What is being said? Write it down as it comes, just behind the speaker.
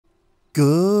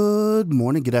Good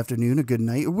morning, good afternoon, or good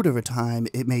night, or whatever time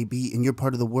it may be in your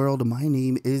part of the world. My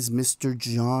name is Mr.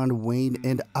 John Wayne,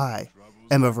 and I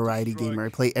am a variety gamer. I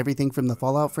play everything from the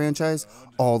Fallout franchise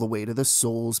all the way to the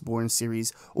Soulsborne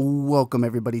series. Welcome,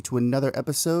 everybody, to another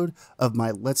episode of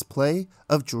my Let's Play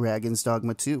of Dragon's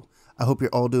Dogma 2. I hope you're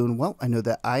all doing well. I know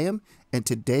that I am, and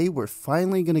today we're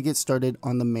finally going to get started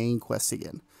on the main quest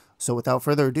again. So without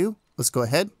further ado, let's go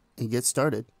ahead and get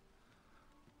started.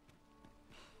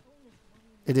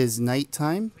 It is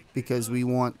nighttime because we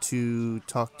want to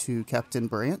talk to Captain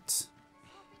Brant.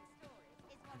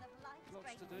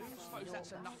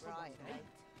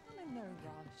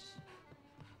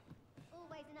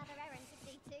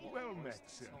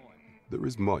 There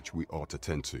is much we ought to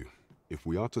tend to, if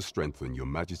we are to strengthen your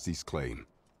Majesty's claim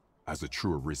as a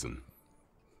true arisen.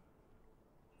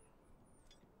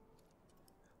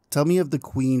 Tell me of the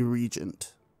Queen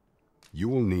Regent. You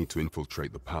will need to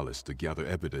infiltrate the palace to gather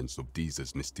evidence of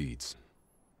Deeza's misdeeds.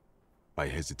 I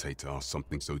hesitate to ask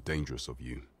something so dangerous of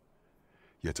you,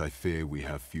 yet I fear we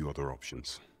have few other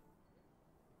options.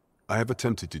 I have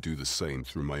attempted to do the same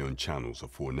through my own channels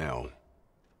afore now,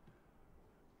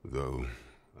 though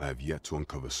I have yet to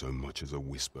uncover so much as a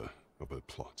whisper of her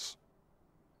plots.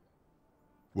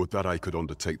 Would that I could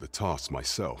undertake the task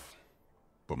myself,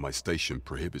 but my station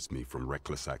prohibits me from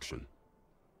reckless action.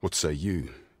 What say you,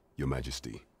 Your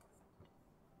Majesty?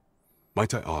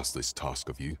 Might I ask this task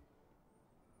of you?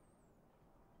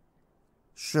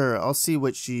 Sure, I'll see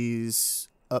what she's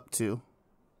up to.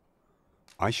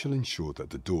 I shall ensure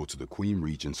that the door to the Queen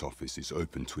Regent's office is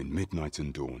open between midnight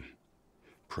and dawn.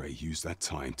 Pray use that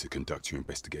time to conduct your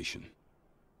investigation.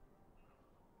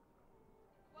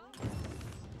 A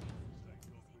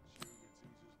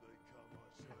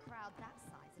crowd that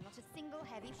size and not a single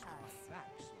heavy purse.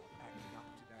 That's acting up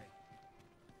today.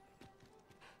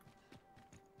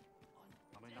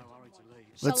 I'm in no hurry to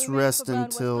leave. Let's rest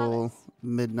until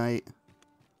midnight.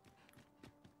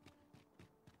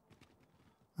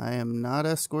 I am not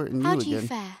escorting you How do again. you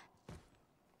fare?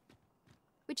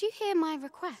 Would you hear my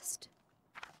request?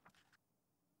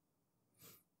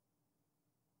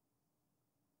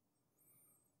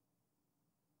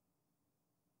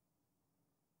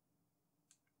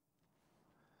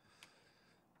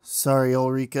 Sorry,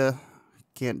 Ulrika.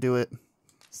 Can't do it.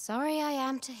 Sorry I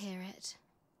am to hear it.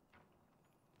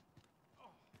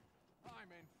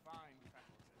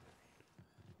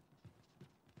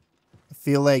 I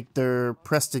feel like they're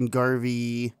Preston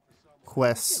Garvey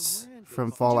quests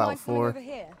from Fallout 4.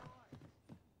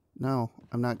 No,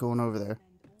 I'm not going over there.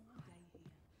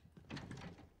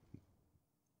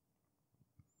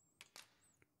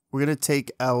 We're going to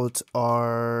take out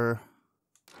our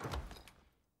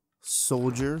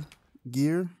soldier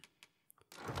gear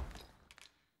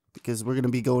because we're going to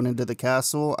be going into the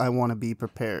castle. I want to be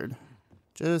prepared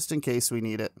just in case we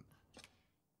need it.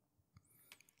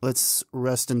 Let's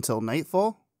rest until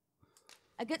nightfall.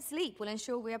 A good sleep will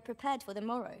ensure we are prepared for the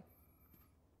morrow.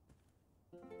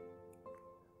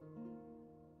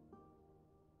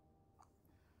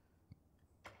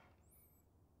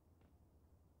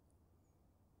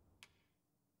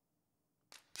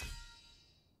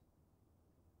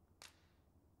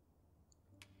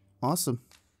 Awesome.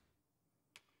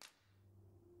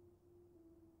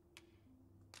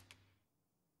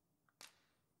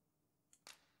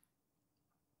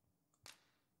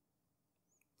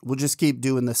 We'll just keep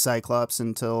doing the Cyclops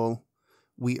until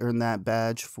we earn that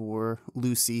badge for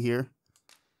Lucy here.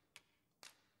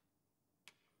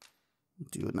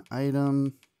 Do an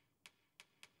item.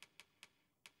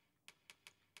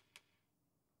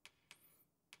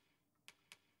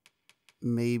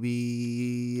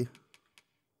 Maybe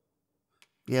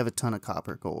we have a ton of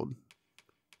copper gold.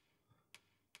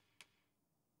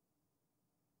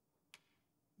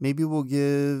 Maybe we'll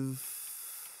give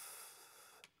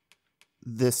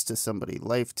this to somebody.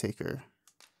 Life Taker.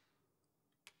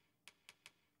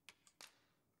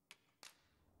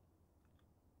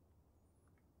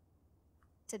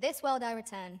 To this world I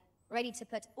return, ready to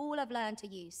put all I've learned to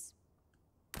use.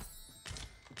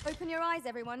 Open your eyes,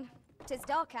 everyone. 'Tis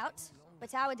dark out,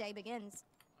 but our day begins.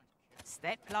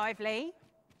 Step lively.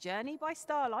 Journey by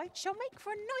starlight shall make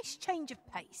for a nice change of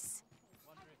pace.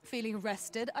 Feeling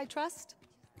rested, I trust?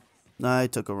 Nah, I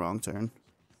took a wrong turn.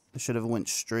 I should have went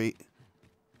straight.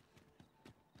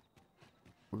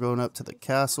 We're going up to the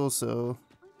castle, so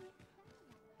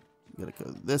gotta go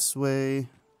this way.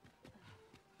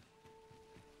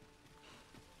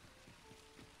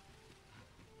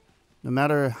 No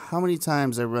matter how many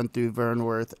times I run through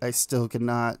Vernworth, I still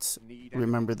cannot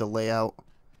remember the layout.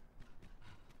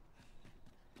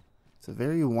 It's a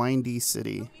very windy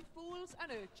city. Only fools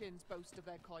and urchins boast of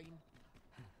their coin.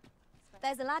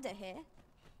 There's a ladder here.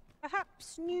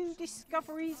 Perhaps new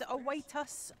discoveries await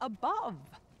us above.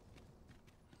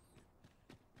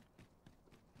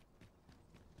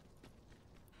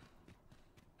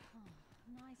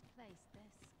 Nice place,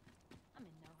 this. I'm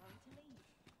in no hurry to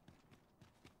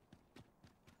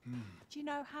leave. Do you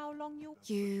know how long you'll...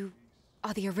 You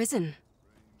are the Arisen,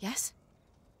 yes?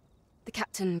 The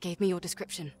captain gave me your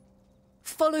description.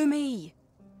 Follow me!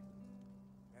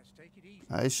 Let's take it easy.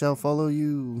 I shall follow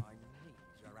you. My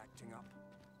knees are acting up.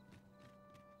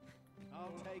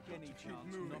 I'll take any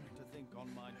chance not to think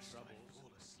on my troubles.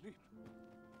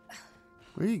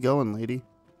 Where are you going, lady?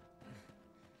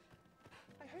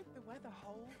 I hope the weather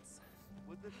holds.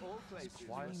 Would that all places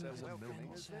were so welcoming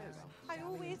as this? I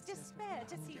always despair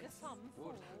to see the sun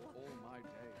fall. All my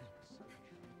days.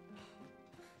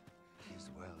 Tis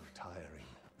well tiring,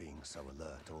 being so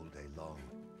alert all day long.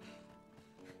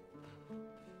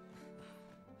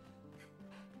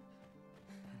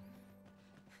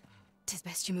 Tis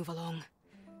best you move along.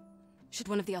 Should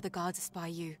one of the other guards espy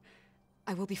you,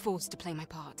 I will be forced to play my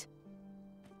part.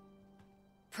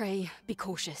 Pray, be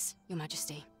cautious, Your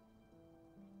Majesty.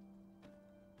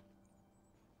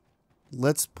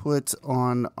 Let's put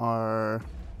on our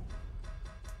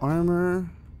armor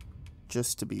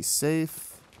just to be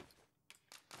safe.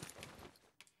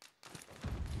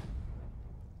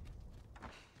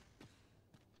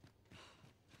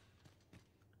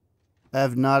 I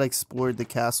have not explored the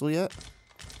castle yet.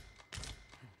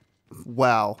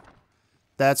 Wow.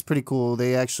 That's pretty cool.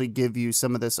 They actually give you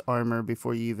some of this armor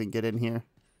before you even get in here.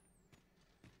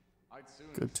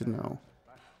 Good to know.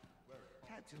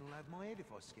 Captain will have my head if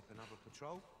I skip another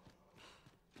patrol.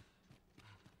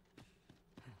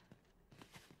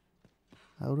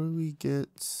 How do we get...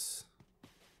 Is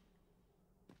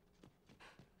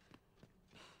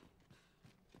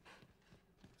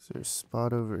there a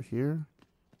spot over here?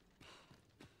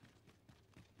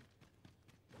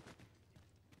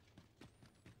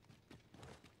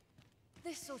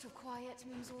 This sort of quiet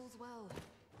means all's well.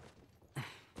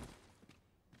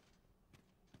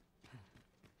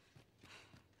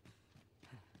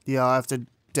 Yeah, I'll have to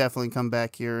definitely come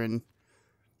back here and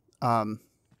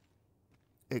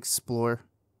explore.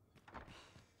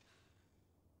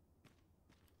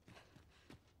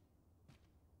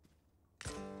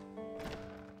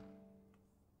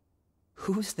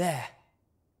 Who's there?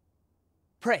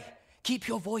 Pray, keep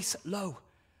your voice low.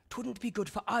 'Twouldn't be good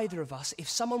for either of us if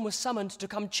someone was summoned to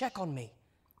come check on me.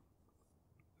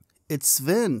 It's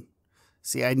Sven.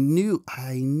 See, I knew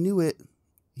it.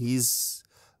 He's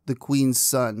the Queen's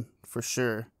son, for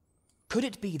sure. Could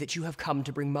it be that you have come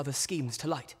to bring Mother's schemes to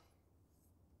light?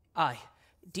 Aye,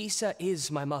 Disa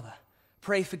is my mother.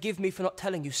 Pray forgive me for not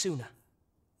telling you sooner.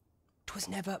 'Twas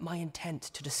never my intent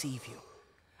to deceive you.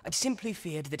 I'd simply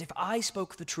feared that if I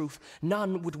spoke the truth,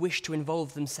 none would wish to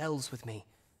involve themselves with me.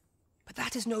 But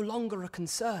that is no longer a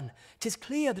concern. 'Tis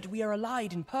clear that we are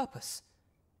allied in purpose.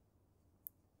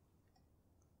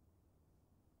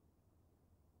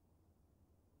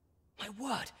 My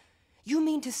word, you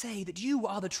mean to say that you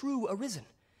are the true Arisen?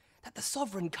 That the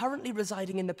sovereign currently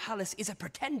residing in the palace is a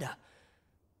pretender?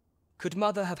 Could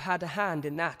Mother have had a hand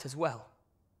in that as well?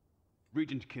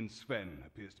 Regent Kin Sven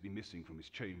appears to be missing from his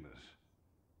chambers.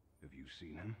 Have you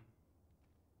seen him?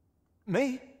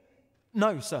 Me?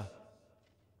 No, sir.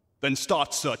 Then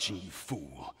start searching, you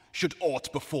fool. Should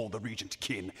aught befall the Regent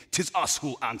Kin, 'tis us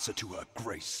who'll answer to her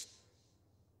grace.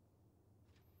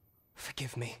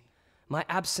 Forgive me. My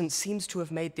absence seems to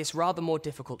have made this rather more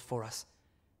difficult for us.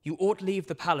 You ought leave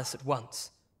the palace at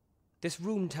once. This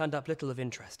room turned up little of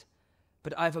interest,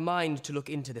 but I've a mind to look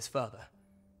into this further.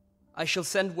 I shall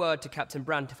send word to Captain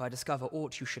Brandt if I discover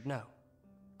aught you should know.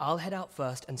 I'll head out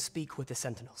first and speak with the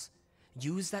sentinels.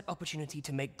 Use that opportunity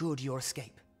to make good your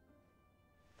escape.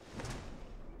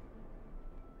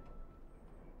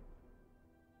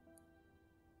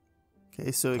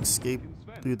 Okay, so escape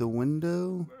through the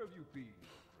window. Where have you been?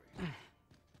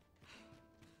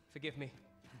 Forgive me.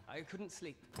 I couldn't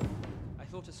sleep. I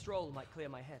thought a stroll might clear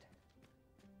my head.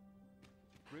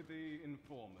 Prithee,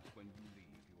 inform us when you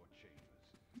leave your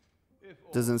chambers.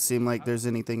 If Doesn't seem like there's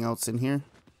anything else in here.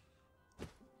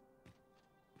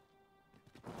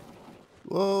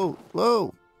 Whoa,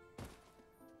 whoa.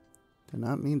 Did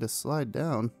not mean to slide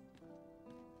down.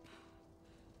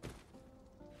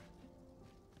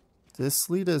 This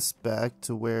lead us back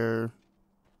to where...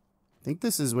 I think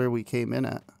this is where we came in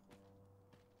at.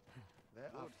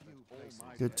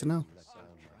 Good to know.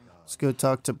 Let's go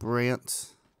talk to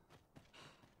Brandt.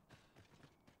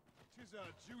 'Tis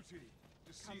our duty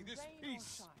to see this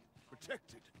peace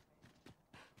protected.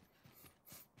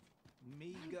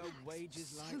 Meager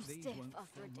wages like these won't fill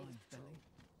my belly.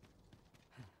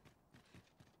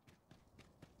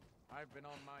 I've been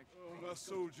on my... Oh, our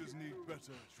soldiers need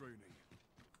better training.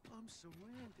 I'm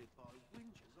surrounded by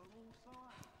whingers on all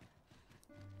sides.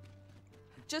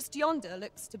 Just yonder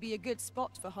looks to be a good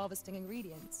spot for harvesting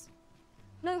ingredients.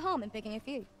 No harm in picking a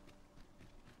few.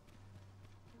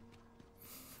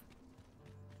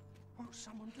 Won't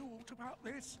someone do aught about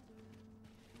this?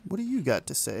 What do you got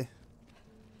to say?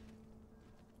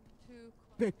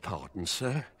 Beg pardon,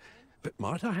 sir, but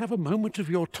might I have a moment of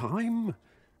your time?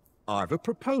 I've a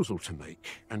proposal to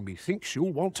make, and methinks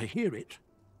you'll want to hear it.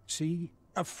 See,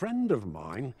 a friend of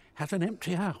mine has an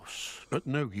empty house, but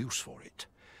no use for it.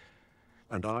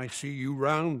 And I see you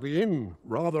round the inn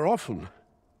rather often.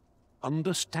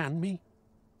 Understand me?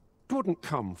 'Twouldn't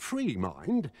come free,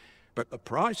 mind, but the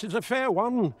price is a fair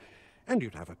one, and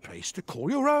you'd have a place to call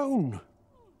your own.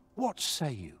 What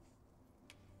say you?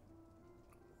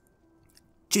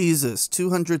 Jesus,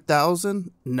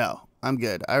 200,000? No, I'm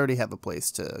good. I already have a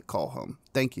place to call home.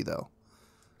 Thank you, though.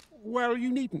 Well,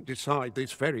 you needn't decide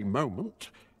this very moment.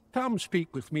 Come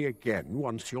speak with me again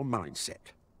once your mind's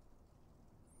set.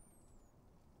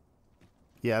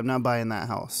 Yeah, I'm not buying that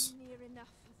house.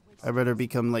 I'd rather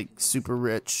become, like, super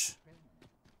rich.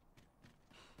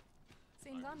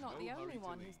 Seems I'm not the only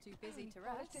one who's too busy to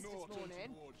rest this morning. I'll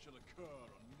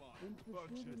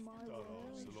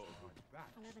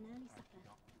have an early supper.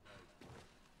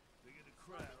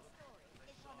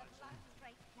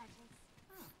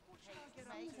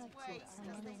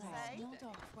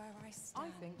 I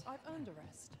think I've earned a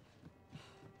rest.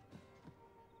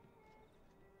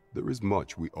 There is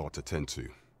much we ought to tend to,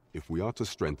 if we are to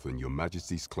strengthen your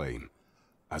Majesty's claim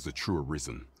as a true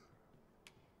arisen.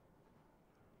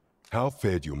 How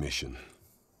fared your mission?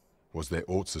 Was there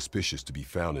aught suspicious to be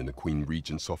found in the Queen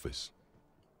Regent's office?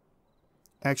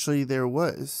 Actually, there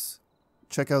was.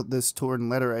 Check out this torn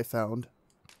letter I found.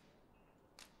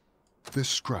 This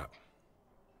scrap.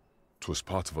 'Twas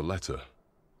part of a letter,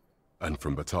 and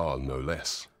from Batal no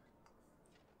less.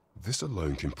 This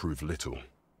alone can prove little,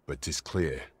 but 'tis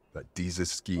clear that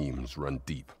Deeza's schemes run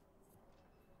deep.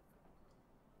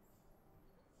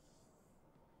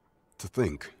 To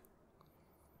think,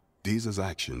 Deeza's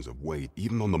actions have weighed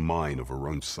even on the mind of her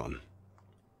own son.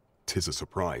 'Tis a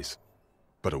surprise,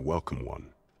 but a welcome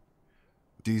one.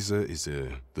 Deeza is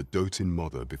the doting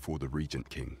mother before the Regent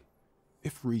King.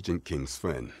 If Regent King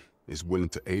Sven is willing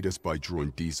to aid us by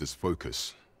drawing Deeza's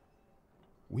focus,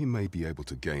 we may be able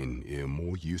to gain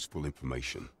more useful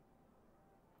information.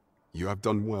 You have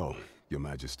done well, Your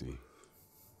Majesty.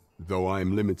 Though I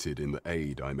am limited in the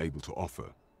aid I am able to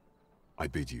offer, I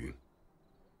bid you,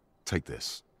 take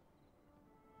this.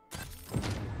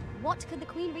 What could the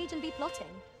Queen Regent be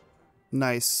plotting?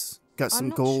 Nice. Got some I'm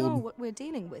not gold. sure what we're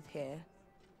dealing with here.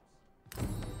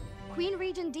 Queen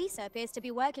Regent Deesa appears to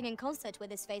be working in concert with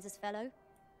this phaser's fellow.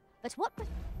 But what...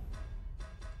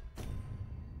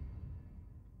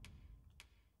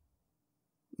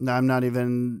 No, I'm not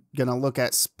even gonna look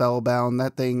at Spellbound.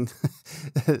 That thing...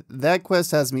 that quest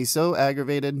has me so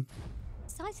aggravated.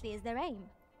 precisely is their aim?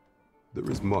 There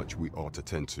is much we ought to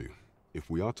tend to, if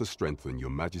we are to strengthen your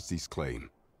Majesty's claim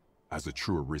as a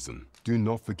true arisen. Do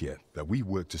not forget that we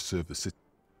work to serve the city.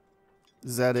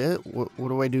 Is that it? What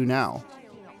do I do now?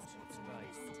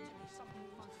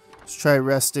 Let's try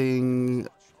resting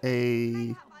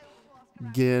again.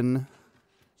 There's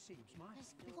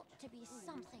got to be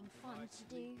something fun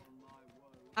to do.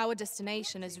 Our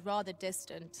destination is rather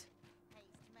distant.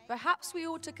 Perhaps we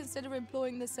ought to consider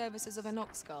employing the services of an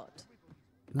ox guard.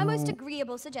 A most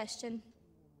agreeable suggestion.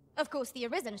 Of course, the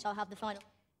Arisen shall have the final.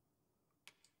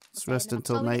 Let's rest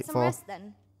until Shall we get some nightfall. rest,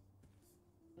 then?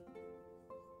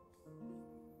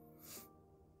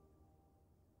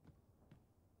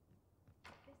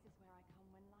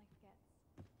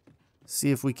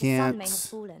 See if we The sun can't may have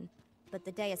fallen, but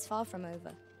the day is far from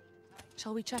over.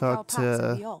 Shall we check Talk our packs and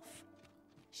to be off?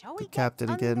 Shall we the get captain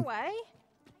again. underway?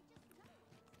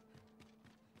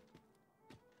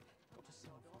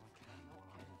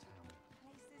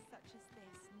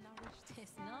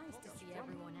 It's nice to see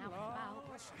everyone out and about.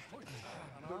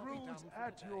 The rules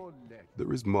at your neck.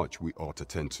 There is much we ought to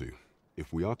tend to,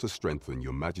 if we are to strengthen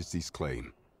your Majesty's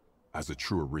claim as a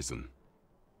true arisen.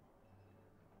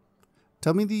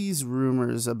 Tell me these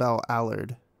rumors about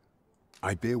Allard.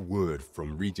 I bear word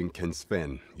from Regent Ken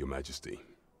Sven, Your Majesty.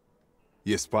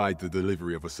 He espied the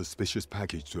delivery of a suspicious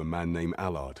package to a man named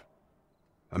Allard,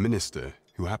 a minister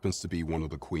who happens to be one of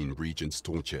the Queen Regent's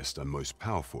staunchest and most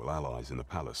powerful allies in the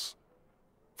palace.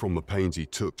 From the pains he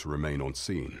took to remain on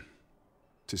scene,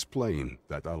 'tis plain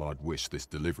that Allard wished this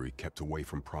delivery kept away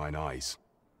from prying eyes.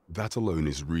 That alone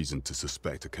is reason to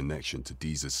suspect a connection to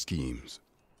Deeza's schemes.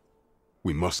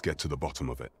 We must get to the bottom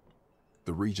of it.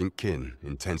 The Regent Kin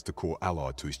intends to call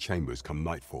Allard to his chambers come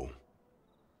nightfall.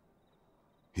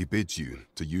 He bids you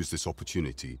to use this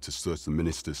opportunity to search the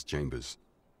Minister's chambers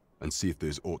and see if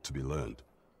there's aught to be learned.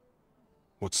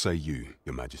 What say you,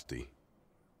 Your Majesty?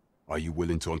 Are you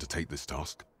willing to undertake this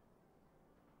task?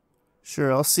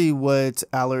 Sure, I'll see what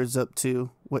Allard's up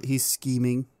to, what he's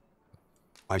scheming.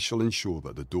 I shall ensure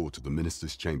that the door to the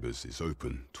Minister's chambers is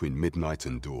open between midnight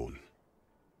and dawn.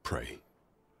 Pray,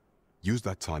 use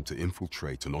that time to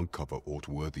infiltrate and uncover aught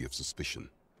worthy of suspicion.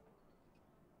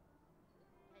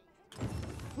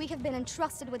 We have been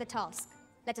entrusted with a task.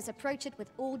 Let us approach it with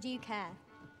all due care.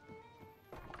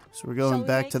 So we're going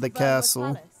back to the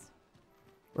castle.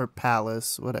 Or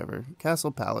palace, whatever.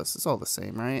 Castle, palace, it's all the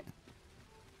same, right?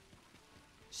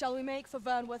 Shall we make for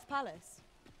Vernworth Palace?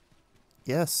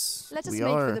 Yes, Let us we make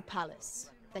are. for the palace,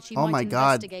 that you Oh might my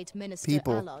God, investigate Minister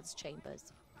people. Allard's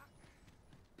chambers.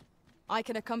 I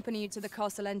can accompany you to the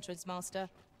castle entrance, Master,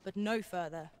 but no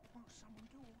further.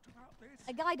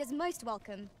 A guide is most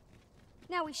welcome.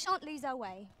 Now we shan't lose our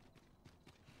way.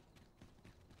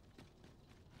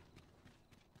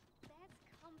 There's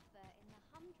comfort in the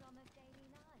humdrum of daily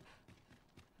life.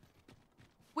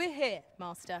 We're here,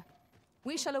 Master.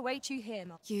 We shall await you here,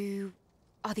 You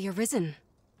are the Arisen,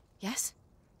 yes?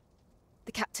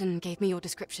 The captain gave me your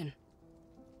description.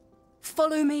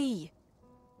 Follow me!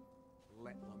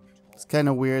 It's kind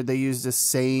of weird they use the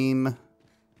same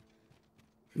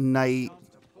knight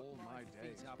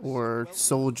or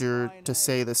soldier to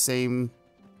say the same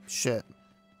shit.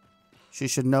 She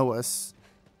should know us.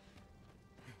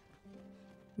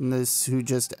 And this who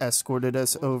just escorted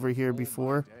us over here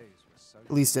before.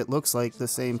 At least it looks like the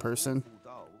same person.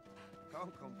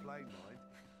 Can't complain, mind.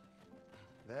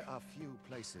 There are few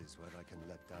places where I can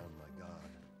let down my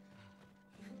guard.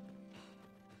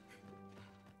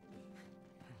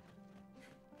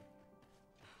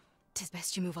 Tis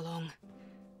best you move along.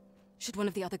 Should one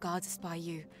of the other guards spy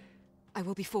you, I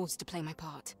will be forced to play my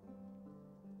part.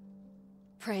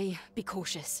 Pray, be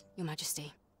cautious, Your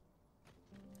Majesty.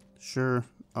 Sure,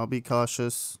 I'll be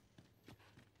cautious.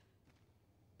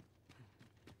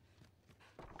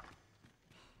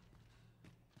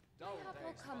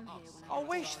 I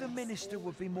wish the minister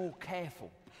would be more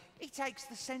careful. He takes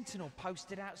the sentinel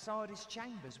posted outside his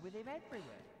chambers with him everywhere.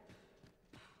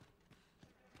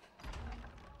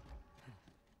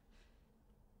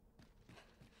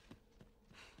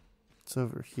 It's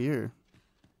over here.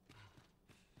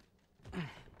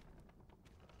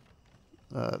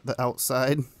 The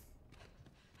outside.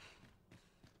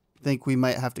 Think we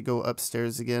might have to go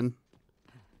upstairs again.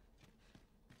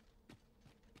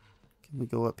 Can we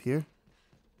go up here?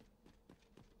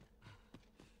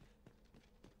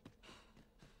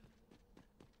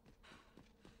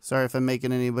 Sorry if I'm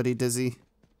making anybody dizzy.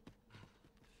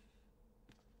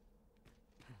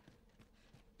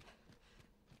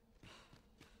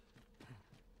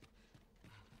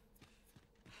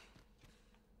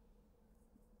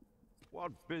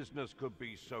 What business could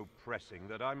be so pressing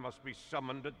that I must be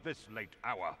summoned at this late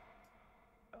hour?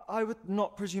 I would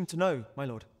not presume to know, my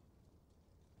lord.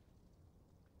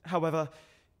 However,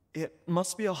 it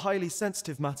must be a highly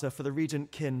sensitive matter for the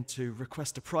Regent Kin to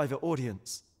request a private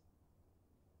audience.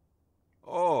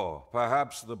 Oh,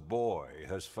 perhaps the boy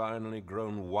has finally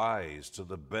grown wise to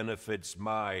the benefits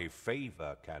my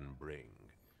favor can bring.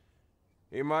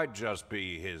 He might just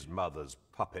be his mother's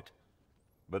puppet,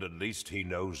 but at least he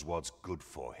knows what's good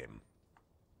for him.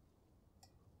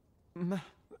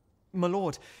 My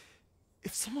lord,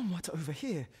 if someone were to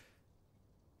overhear...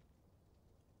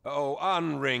 Oh,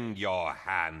 unwring your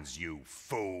hands, you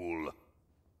fool!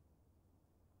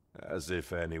 As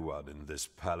if anyone in this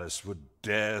palace would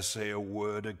dare say a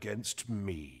word against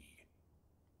me.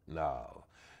 Now,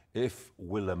 if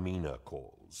Wilhelmina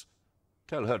calls,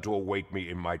 tell her to await me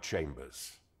in my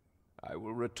chambers. I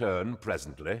will return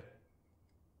presently.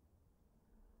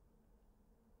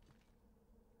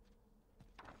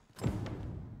 I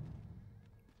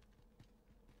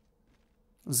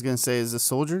was gonna say, is the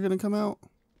soldier gonna come out?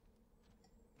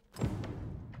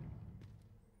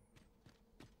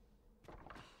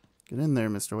 Get in there,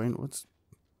 Mr. Wayne. What's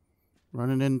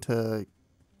running into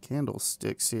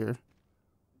candlesticks here?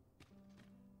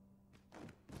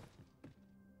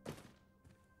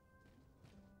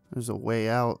 There's a way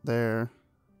out there.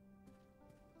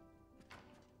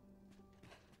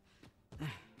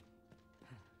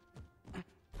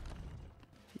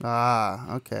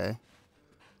 Ah, okay.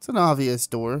 It's an obvious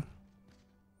door.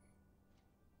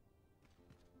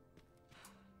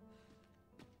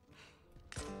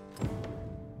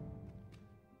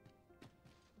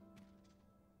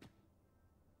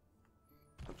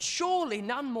 surely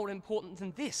none more important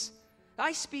than this.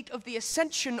 I speak of the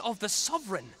ascension of the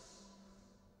Sovereign.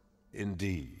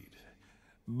 Indeed.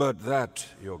 But that,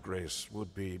 Your Grace,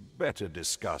 would be better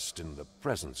discussed in the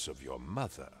presence of your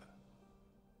mother.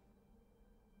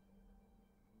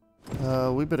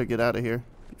 We better get out of here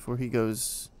before he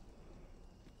goes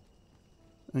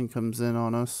and comes in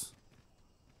on us.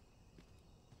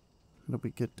 How do we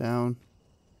get down?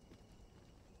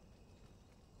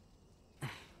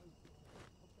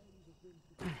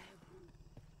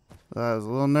 I was a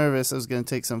little nervous I was going to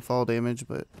take some fall damage,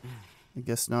 but I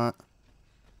guess not.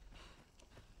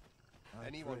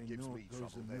 Anyone gives me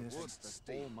trouble, they would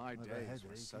steal. All my days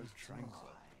were so tranquil.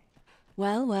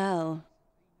 Well, well.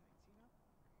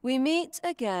 We meet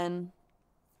again.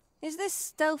 Is this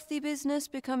stealthy business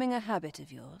becoming a habit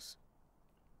of yours?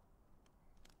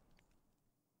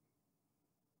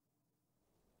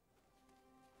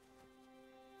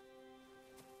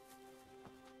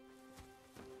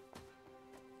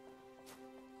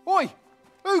 Oi!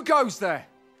 Who goes there?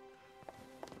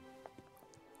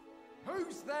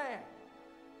 Who's there?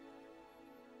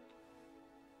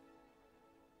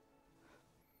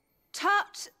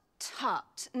 Tut,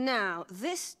 tut. Now,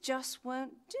 this just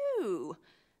won't do.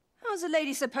 How's a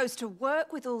lady supposed to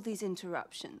work with all these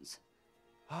interruptions?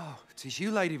 Oh, 'tis you,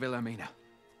 Lady Wilhelmina.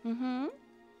 Mm-hmm.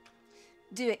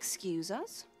 Do excuse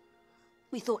us.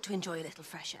 We thought to enjoy a little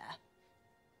fresh air.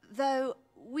 Though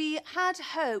we had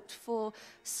hoped for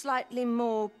slightly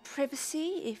more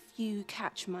privacy, if you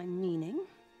catch my meaning.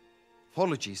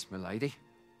 Apologies, milady.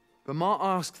 But might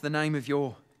I ask the name of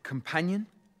your companion?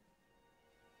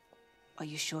 Are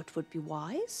you sure it would be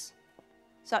wise?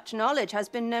 Such knowledge has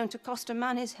been known to cost a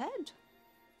man his head.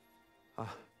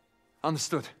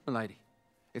 Understood, milady.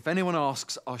 If anyone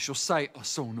asks, I shall say I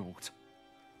saw naught.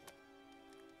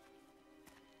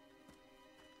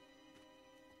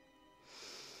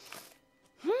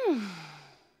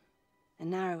 A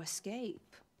narrow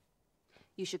escape.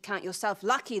 You should count yourself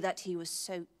lucky that he was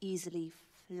so easily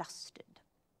flustered.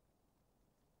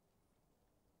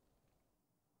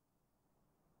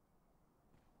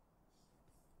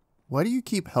 Why do you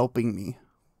keep helping me?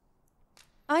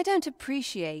 I don't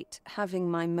appreciate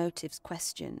having my motives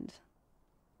questioned.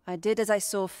 I did as I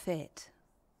saw fit.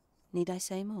 Need I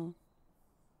say more?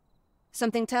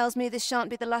 Something tells me this shan't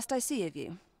be the last I see of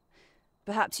you.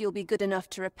 Perhaps you'll be good enough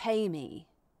to repay me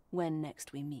when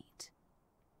next we meet.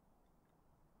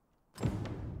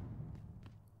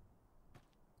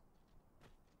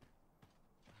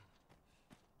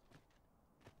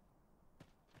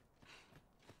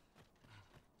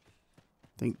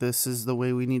 Think this is the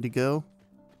way we need to go?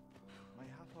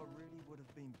 Mayhap I really would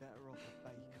have been better off a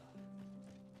baker.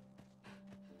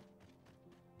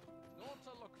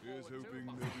 Here's hoping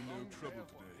there'll be no trouble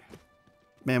today.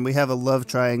 Man, we have a love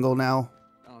triangle now.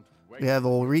 We have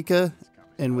Ulrika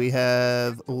and we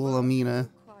have Wilhelmina.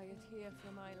 Quiet here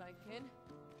for my liking.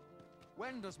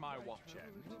 When does my watch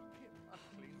end?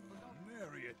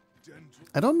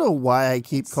 I don't know why I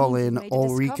keep calling You made a discovery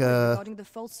Ulrika regarding the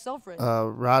false sovereign.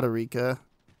 Roderica.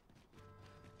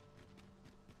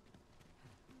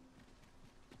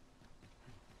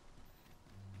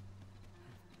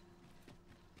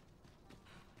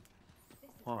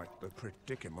 Quite the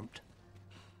predicament.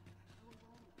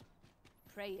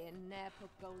 Pray in, ne'er put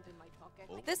gold in my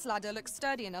pocket. This ladder looks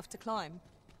sturdy enough to climb.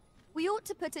 We ought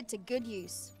to put it to good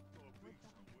use.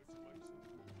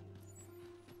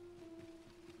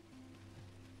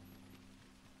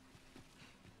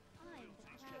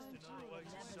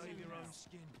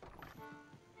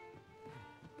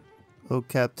 Oh,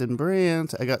 Captain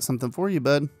Brandt, I got something for you,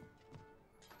 bud.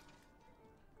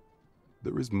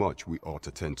 There is much we ought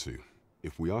to tend to,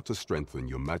 if we are to strengthen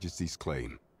your Majesty's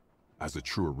claim as a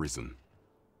true arisen.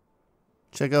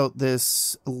 Check out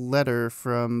this letter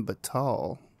from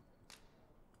Batal.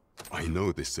 I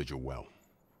know this sigil well.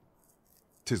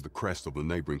 'Tis the crest of the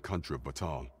neighboring country of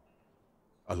Batal,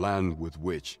 a land with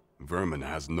which Vermin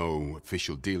has no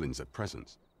official dealings at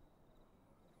present.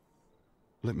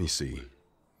 Let me see.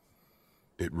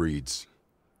 It reads,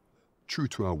 "True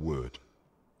to our word,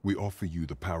 we offer you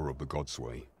the power of the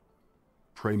Godsway.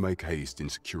 Pray make haste in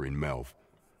securing Melv,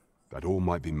 that all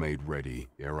might be made ready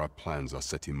ere our plans are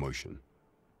set in motion."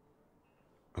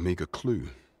 A meager clue,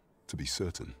 to be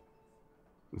certain.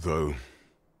 Though,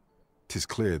 'tis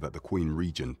clear that the Queen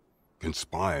Regent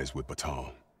conspires with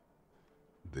Batal.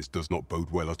 This does not bode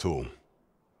well at all.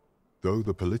 Though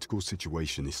the political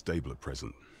situation is stable at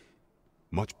present,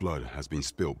 much blood has been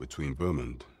spilt between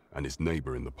Vermund and its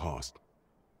neighbor in the past.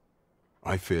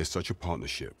 I fear such a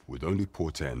partnership would only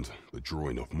portend the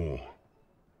drawing of more.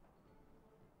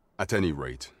 At any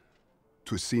rate,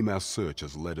 'twould seem our search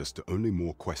has led us to only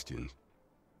more questions.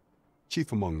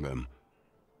 Chief among them,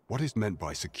 what is meant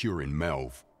by securing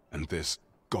Melv and this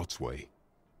God's way?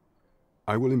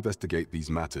 I will investigate these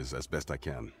matters as best I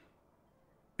can.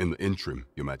 In the interim,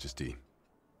 Your Majesty,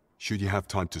 should you have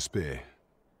time to spare,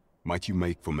 might you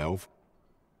make for Melv?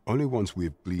 Only once we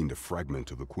have gleaned a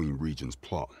fragment of the Queen Regent's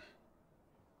plot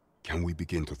can we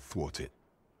begin to thwart it.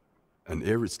 And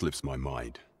ere it slips my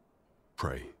mind,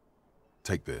 pray,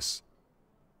 take this.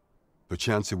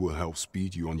 Perchance it will help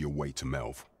speed you on your way to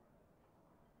Melv.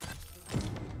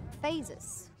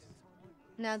 Phases.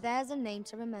 Now there's a name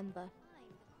to remember.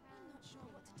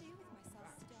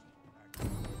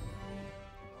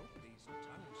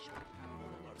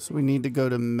 So we need to go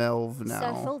to Melv Sir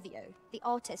now. Fulvio, the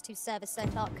artist whose service Sir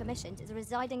Clark commissioned, is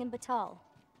residing in Batal.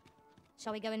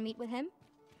 Shall we go and meet with him?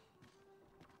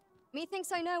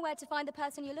 Methinks I know where to find the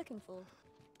person you're looking for.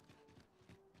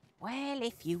 Well,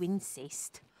 if you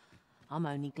insist. I'm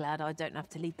only glad I don't have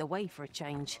to lead the way for a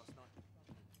change.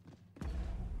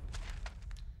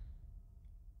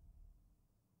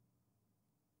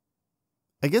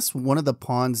 I guess one of the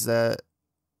pawns that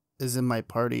is in my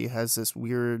party has this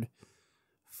weird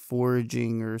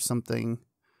foraging or something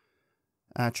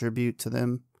attribute to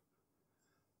them.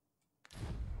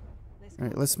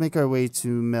 Alright, let's make our way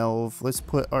to Melv. Let's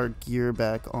put our gear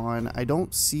back on. I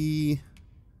don't see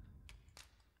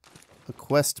a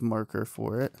quest marker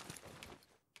for it,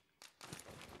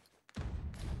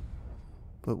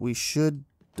 but we should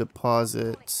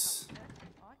deposit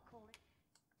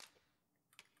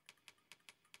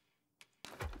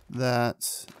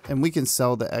that, and we can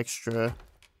sell the extra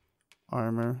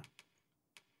armor.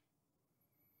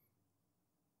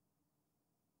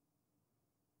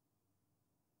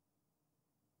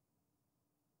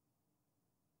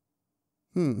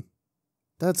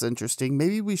 That's interesting.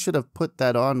 Maybe we should have put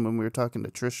that on when we were talking to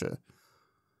Trisha.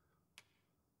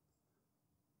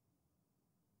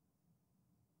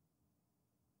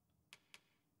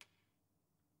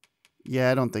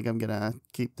 Yeah, I don't think I'm gonna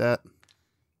keep that.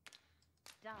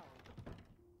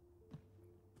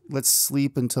 Let's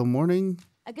sleep until morning.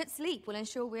 A good sleep will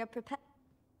ensure we are prepared.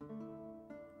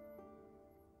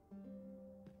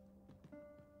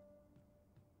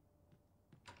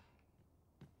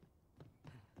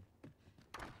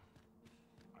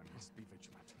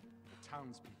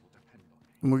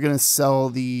 And we're gonna sell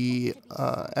the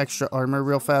extra armor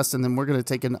real fast, and then we're gonna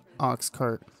take an ox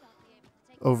cart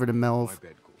over to Melv.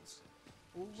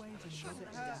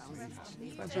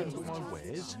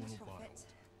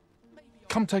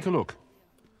 Come take a look.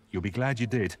 You'll be glad you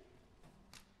did.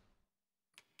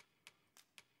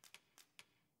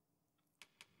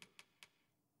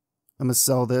 I'm gonna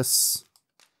sell this.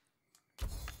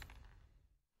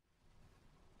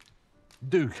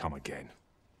 Do come again.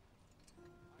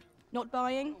 Not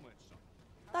buying?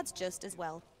 That's just as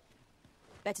well.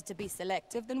 Better to be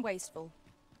selective than wasteful.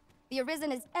 The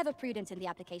Arisen is ever prudent in the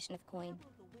application of coin.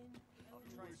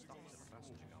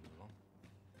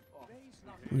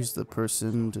 Who's the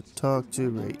person to talk to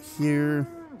right here?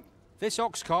 This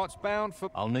ox cart's bound for...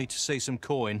 I'll need to see some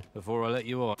coin before I let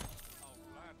you on.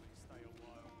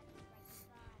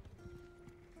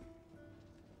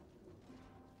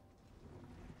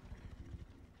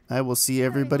 I will see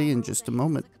everybody in just a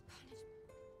moment.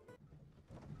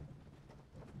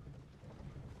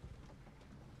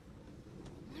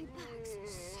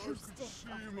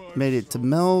 Made it to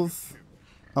Melv.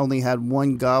 Only had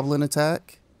one goblin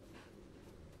attack,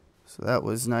 so that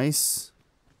was nice.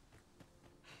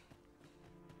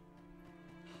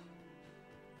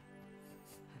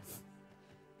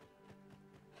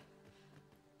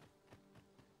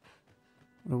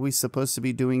 What are we supposed to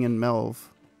be doing in Melv?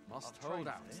 Must hold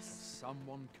out till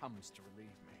someone comes to relieve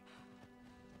me.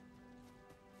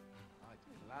 I'd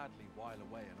gladly while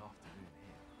away an afternoon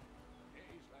here.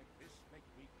 Days like this make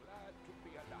me glad to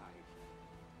be alive.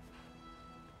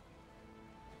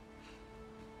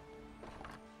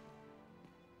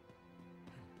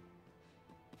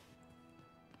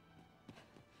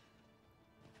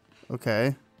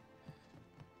 Okay.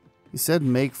 You said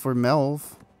make for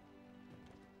Melv.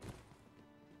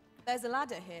 There's a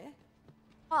ladder here.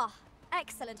 Ah,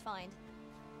 excellent find.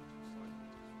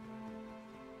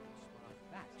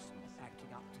 That's not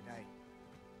acting up today.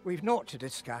 We've naught to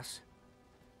discuss.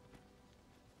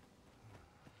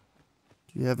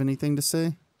 Do you have anything to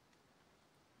say?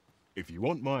 If you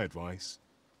want my advice,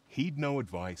 heed no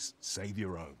advice, save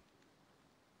your own.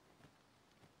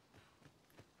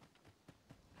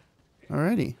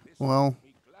 Alrighty. Well,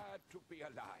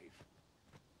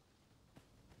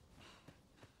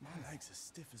 My legs are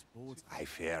stiff as boards. I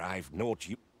fear I've naught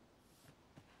you.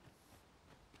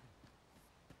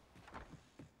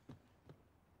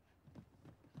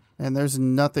 And there's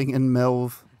nothing in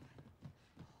Melv.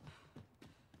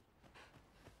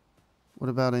 What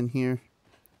about in here?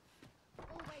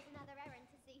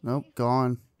 Nope,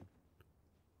 gone.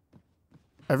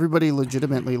 Everybody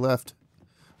legitimately left.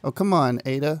 Oh, come on,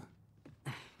 Ada.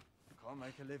 Can't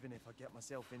make a living if I get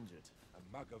myself injured. A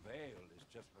mug of ale is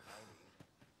just what I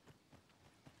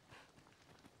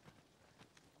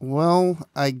need. Well,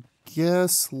 I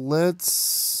guess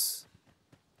let's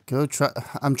go try.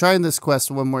 I'm trying this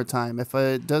quest one more time. If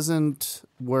it doesn't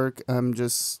work, I'm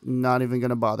just not even going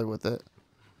to bother with it.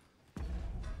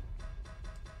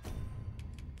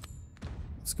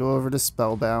 Let's go over to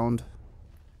Spellbound.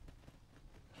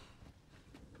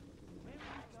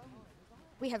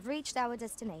 We have reached our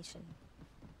destination.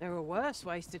 There are worse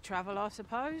ways to travel, I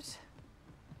suppose.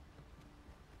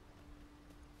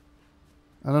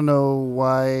 I don't know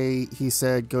why he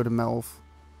said go to Melv.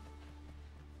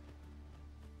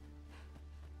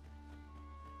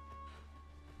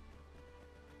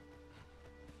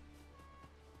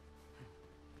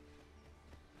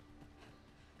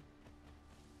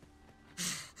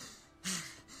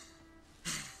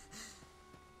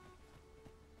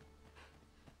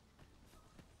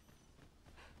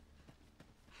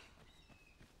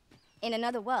 In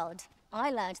another world, I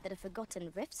learned that a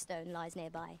forgotten riftstone lies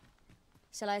nearby.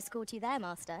 Shall I escort you there,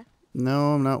 Master?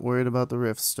 No, I'm not worried about the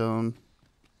Riftstone.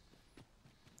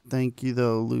 Thank you,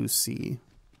 though, Lucy.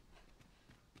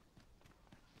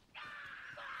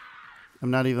 I'm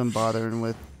not even bothering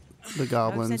with the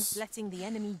goblins. No sense letting the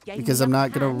enemy gain Because the I'm not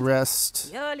upper going to hand.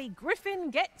 rest. The early griffin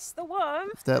gets the worm.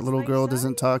 If that as little they girl say.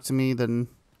 doesn't talk to me, then...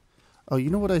 Oh, you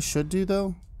know what I should do,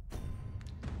 though?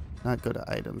 Not go to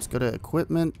items. Go to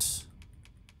equipment.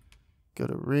 Go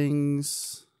to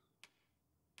rings.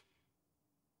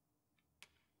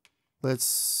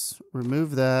 Let's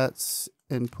remove that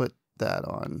and put that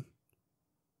on.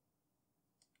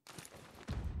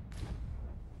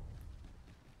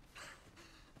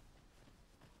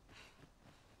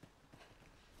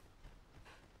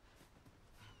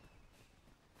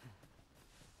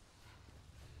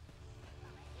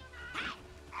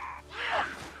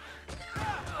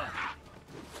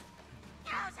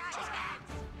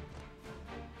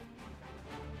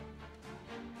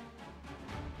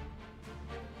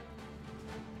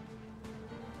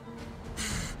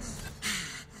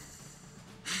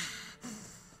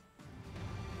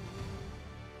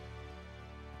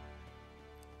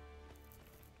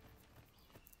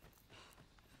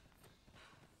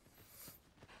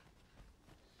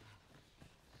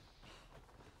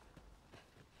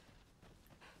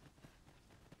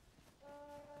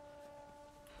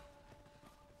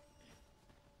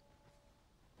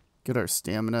 Get our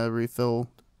stamina refill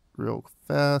real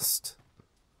fast.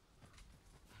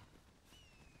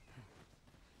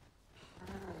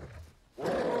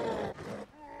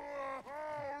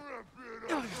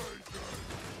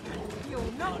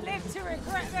 You'll not live to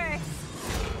regret this.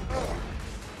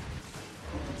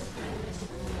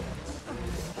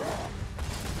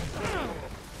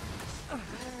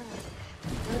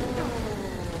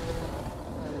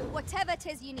 Whatever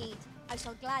 'tis you need, I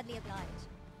shall gladly oblige.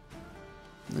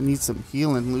 I need some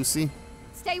healing, Lucy.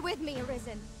 Stay with me,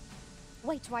 Arisen.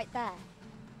 Wait right there.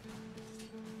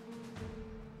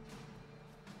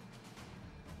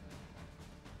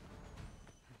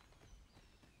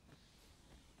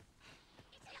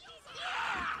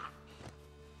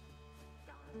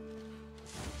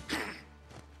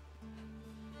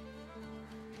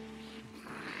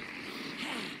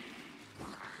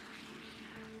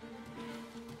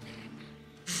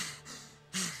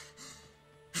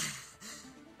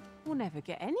 We'll never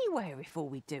get anywhere if all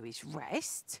we do is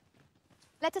rest.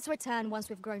 Let us return once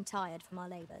we've grown tired from our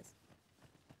labors.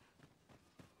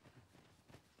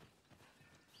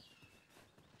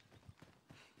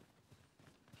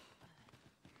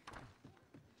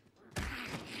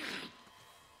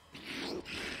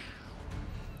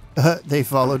 They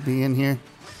followed me in here.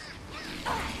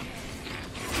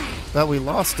 Thought we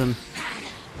lost him.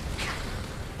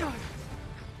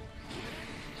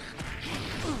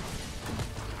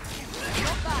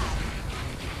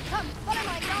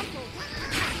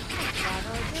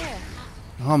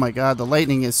 Oh my god, the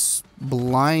lightning is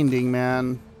blinding,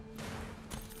 man.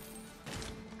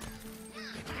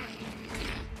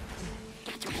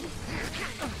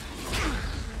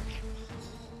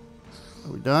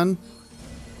 Are we done?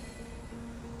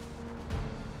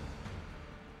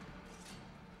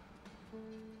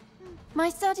 My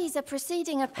studies are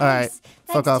proceeding apace. Alright,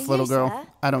 fuck thanks off, to little you, girl. sir.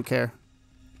 I don't care.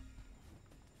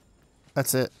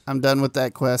 That's it. I'm done with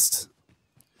that quest.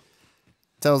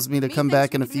 Tells me to come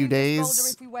back in a few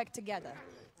days. If we work together.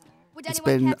 Would It's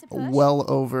anyone been care to push? well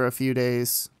over a few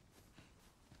days.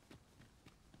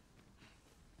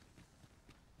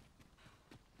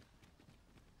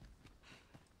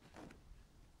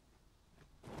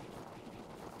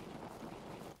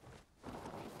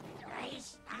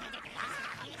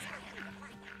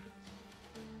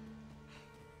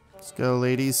 Let's go,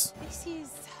 ladies. This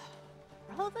is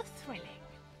rather thrilling.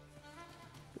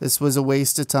 This was a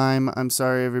waste of time. I'm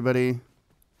sorry, everybody.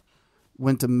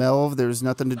 Went to Melv. There was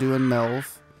nothing to do in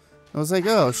Melv. I was like,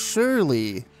 oh,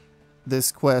 surely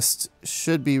this quest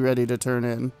should be ready to turn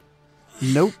in.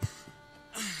 Nope.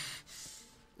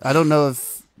 I don't know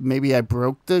if maybe I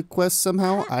broke the quest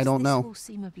somehow. I don't know.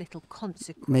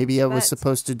 Maybe I was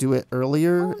supposed to do it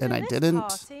earlier and I didn't.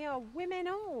 Party are women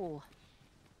all.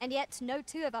 And yet, no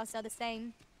two of us are the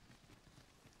same.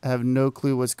 I have no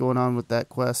clue what's going on with that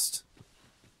quest.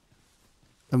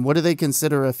 And what do they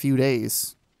consider a few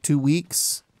days? 2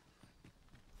 weeks?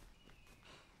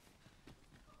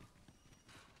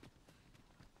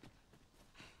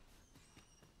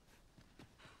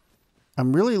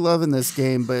 I'm really loving this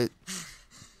game, but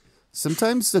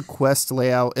sometimes the quest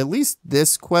layout, at least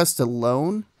this quest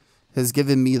alone, has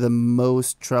given me the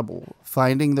most trouble.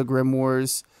 Finding the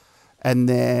grimoires, and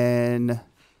then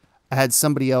I had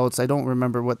somebody else, I don't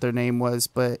remember what their name was,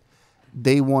 but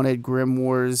they wanted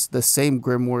grimoires, the same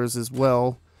grimoires as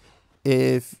well.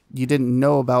 If you didn't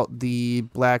know about the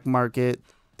black market,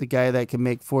 the guy that can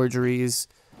make forgeries,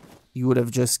 you would have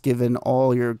just given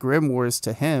all your grimoires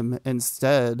to him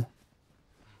instead.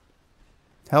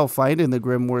 Hell, finding the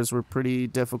grimoires were pretty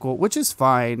difficult, which is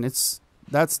fine. That's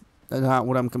not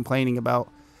what I'm complaining about.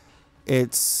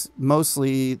 It's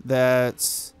mostly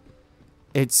that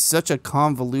it's such a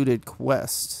convoluted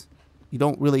quest. You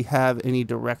don't really have any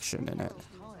direction in it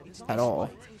at all.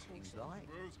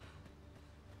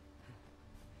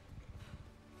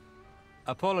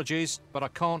 Apologies, but I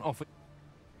can't offer...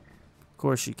 Of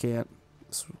course you can't.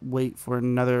 Let's wait for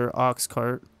another ox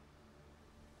cart.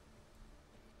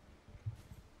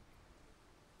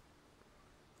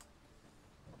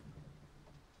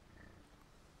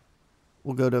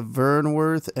 We'll go to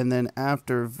Vernworth, and then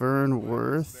after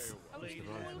Vernworth...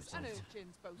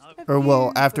 Or,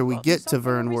 well, after we get to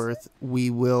Vernworth, we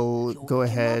will go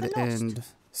ahead and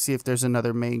see if there's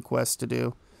another main quest to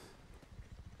do.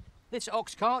 This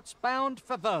ox cart's bound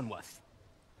for Vernworth.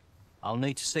 I'll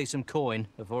need to see some coin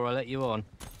before I let you on.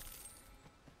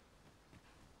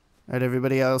 Alright,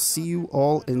 everybody, I'll see you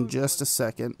all in just a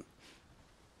second.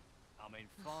 I'm in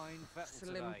fine fettle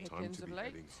Slim today. pickings of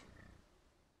late.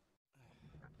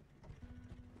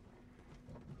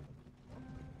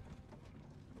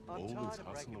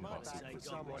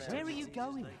 Where are you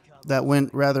going? That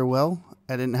went rather well.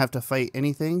 I didn't have to fight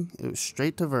anything. It was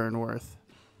straight to Vernworth.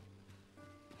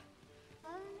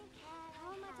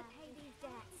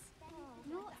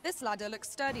 This ladder looks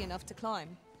sturdy enough to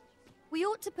climb. We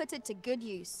ought to put it to good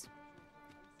use.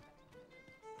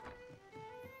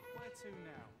 Where to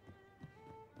now?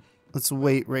 Let's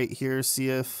wait right here, see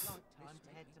if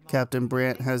Captain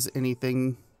Brant has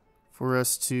anything for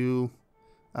us to...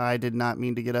 I did not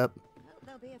mean to get up.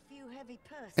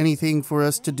 Anything for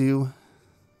us to do.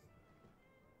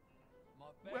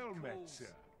 Well met, sir.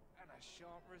 And I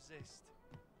shan't resist.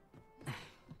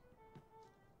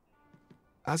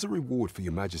 As a reward for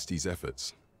your Majesty's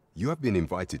efforts, you have been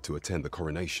invited to attend the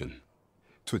coronation.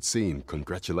 'Twould seem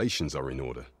congratulations are in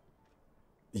order.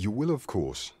 You will, of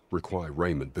course, require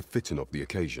raiment befitting of the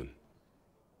occasion.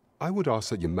 I would ask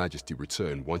that your Majesty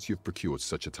return once you've procured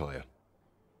such attire.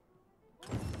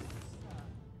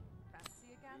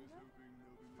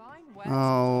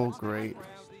 Oh, great.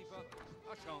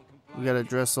 We gotta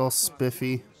dress all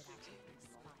spiffy.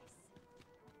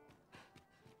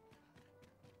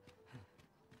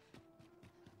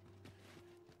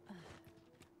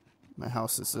 My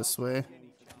house is this way.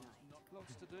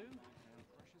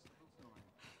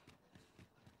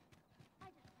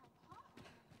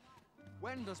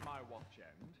 When does my watch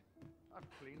end? I've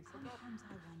clean forgotten. Sometimes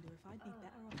I wonder if I'd be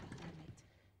better off a hermit.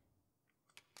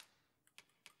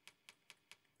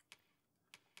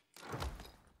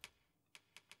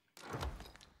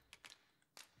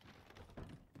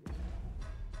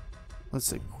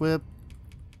 Let's equip.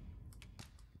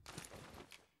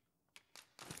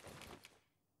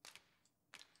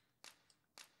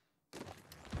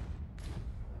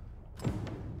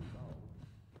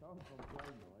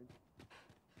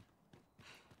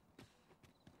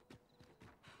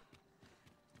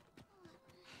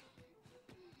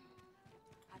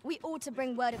 We ought to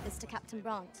bring word of this to Captain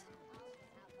Brant.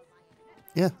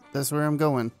 Yeah, that's where I'm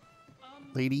going,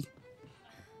 lady.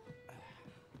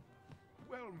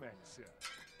 Well met, sir.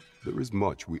 There is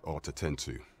much we ought to tend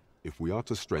to, if we are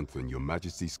to strengthen your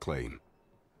Majesty's claim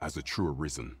as a true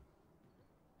arisen.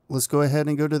 Let's go ahead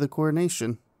and go to the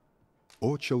coronation.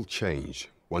 Aught shall change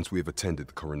once we have attended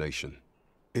the coronation.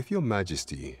 If your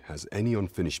Majesty has any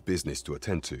unfinished business to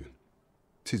attend to,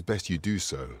 'tis best you do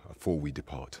so afore we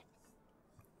depart.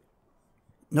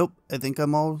 Nope, I think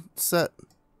I'm all set.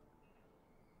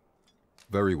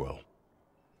 Very well.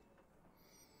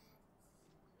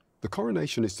 The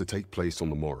coronation is to take place on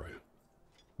the morrow.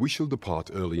 We shall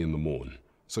depart early in the morn,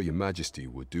 so your majesty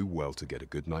would do well to get a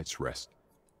good night's rest.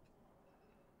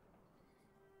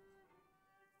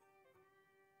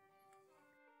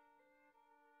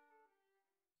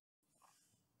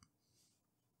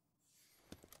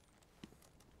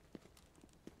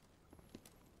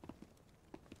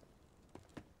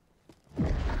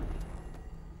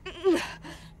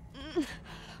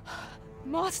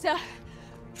 Master,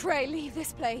 pray leave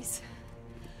this place.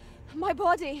 My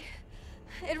body,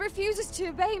 it refuses to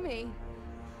obey me.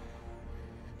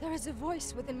 There is a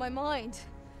voice within my mind.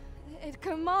 It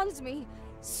commands me,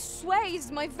 sways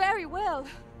my very will.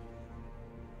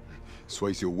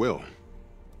 Sways your will?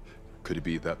 Could it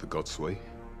be that the gods sway?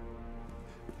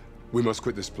 We must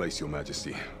quit this place, your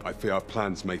majesty. I fear our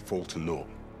plans may fall to naught.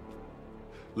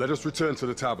 Let us return to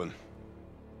the tavern.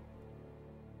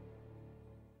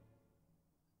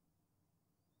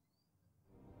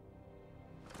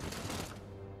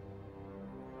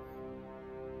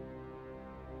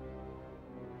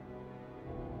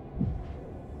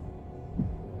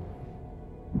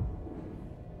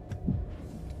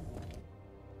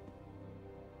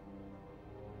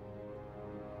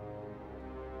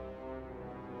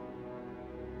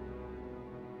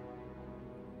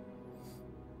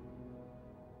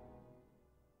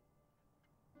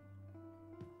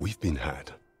 We've been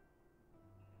had.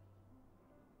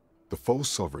 The false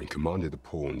sovereign commanded the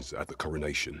pawns at the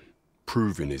coronation,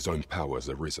 proving his own power has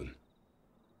arisen.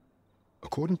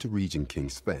 According to Regent King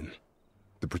Sven,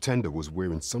 the pretender was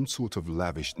wearing some sort of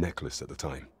lavish necklace at the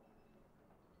time.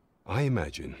 I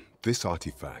imagine this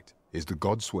artifact is the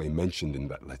godsway mentioned in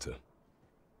that letter.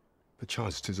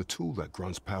 Perchance 'tis a tool that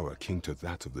grants power akin to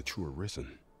that of the true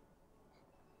arisen.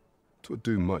 'Twould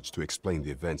do much to explain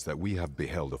the events that we have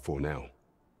beheld afore now.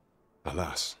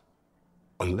 Alas,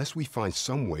 unless we find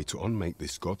some way to unmake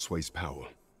this godsway's power,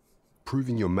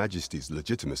 proving your majesty's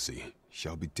legitimacy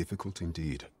shall be difficult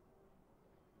indeed.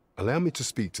 Allow me to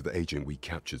speak to the agent we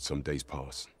captured some days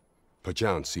past.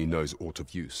 Perchance he knows aught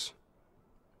of use.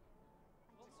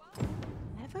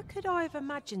 Never could I have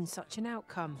imagined such an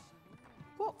outcome.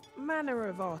 What manner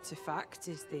of artifact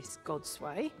is this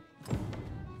godsway?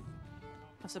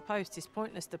 I suppose 'tis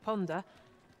pointless to ponder.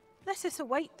 Let us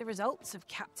await the results of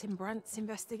Captain Brant's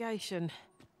investigation.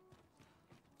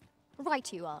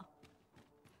 Right you are.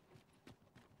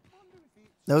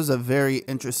 That was a very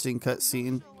interesting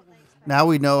cutscene. Now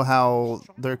we know how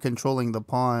they're controlling the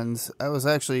pawns. I was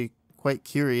actually quite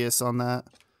curious on that.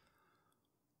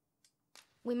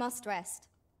 We must rest.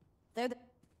 Though the...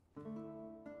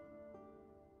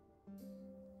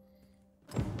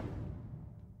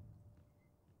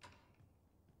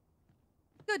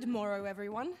 Good morrow,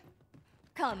 everyone.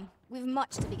 Come, we've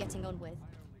much to be getting on with.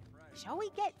 Shall we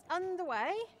get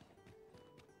underway? I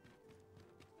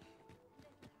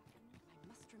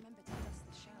must remember to dust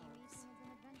the shelves.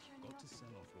 Got to sell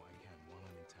off what I can while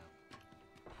I'm in town.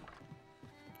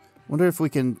 Wonder if we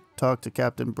can talk to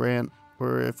Captain Brant,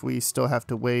 or if we still have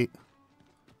to wait.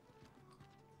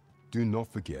 Do not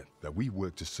forget that we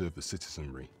work to serve the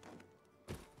citizenry.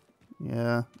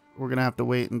 Yeah, we're gonna have to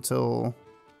wait until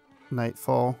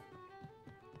nightfall.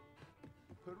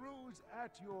 Peruse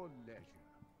at your leisure.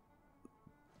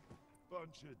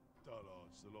 Bunch of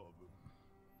dullards, a lot of them.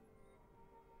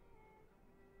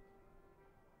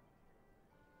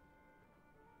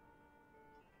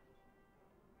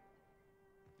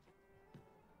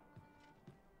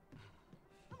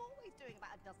 I'm always doing about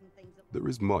a dozen things at There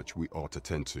is much we ought to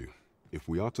tend to, if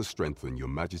we are to strengthen your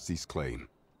majesty's claim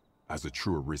as a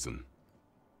true arisen.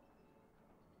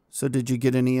 So did you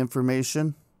get any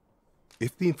information?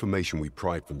 If the information we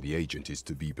pried from the agent is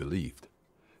to be believed,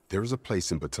 there is a place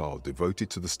in Batal devoted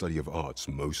to the study of arts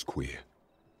most queer.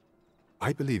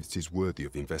 I believe it is worthy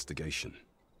of investigation.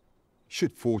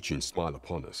 Should fortune smile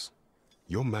upon us,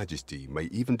 your majesty may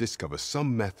even discover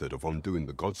some method of undoing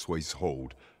the godsway's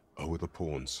hold over the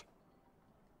pawns.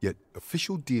 Yet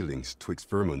official dealings twixt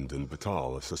Vermund and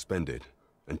Batal are suspended,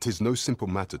 and 'tis no simple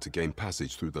matter to gain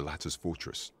passage through the latter's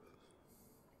fortress.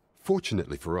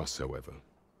 Fortunately for us, however,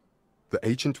 the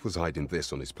agent was hiding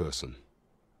this on his person.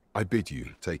 I bid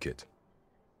you take it.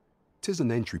 'Tis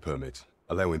an entry permit,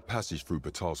 allowing passage through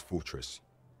Batal's fortress.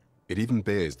 It even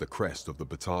bears the crest of the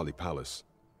Batali Palace.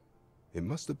 It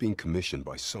must have been commissioned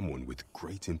by someone with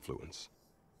great influence.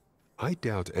 I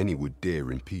doubt any would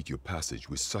dare impede your passage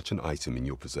with such an item in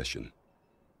your possession.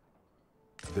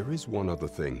 There is one other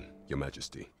thing, your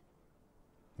majesty.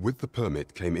 With the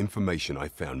permit came information I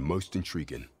found most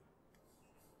intriguing.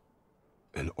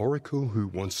 An oracle who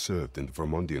once served in the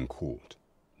Vermundian court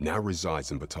now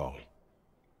resides in Batal.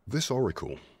 This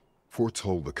oracle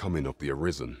foretold the coming of the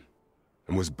Arisen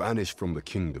and was banished from the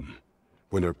kingdom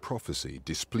when her prophecy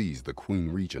displeased the Queen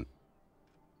Regent.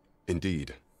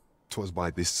 Indeed, 'twas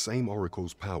by this same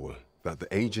oracle's power that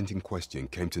the agent in question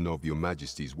came to know of your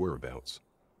Majesty's whereabouts.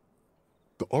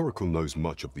 The oracle knows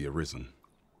much of the Arisen.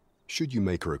 Should you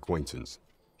make her acquaintance,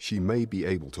 she may be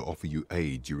able to offer you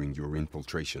aid during your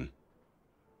infiltration.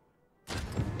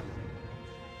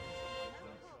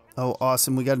 Oh,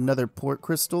 awesome. We got another port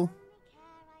crystal.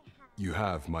 You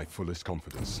have my fullest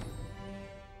confidence.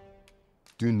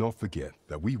 Do not forget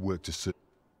that we work to serve.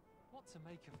 What to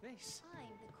make of this?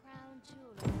 I'm the crown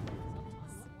jewel.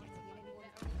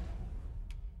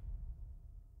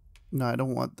 No, I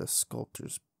don't want the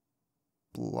sculptor's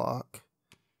block.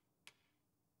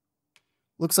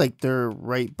 Looks like they're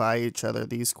right by each other,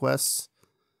 these quests.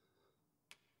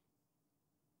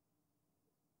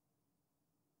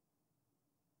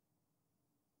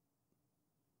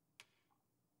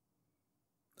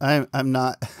 I'm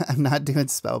not I'm not doing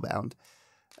Spellbound.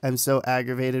 I'm so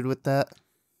aggravated with that.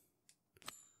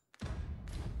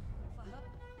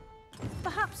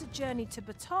 Perhaps a journey to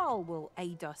Batal will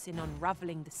aid us in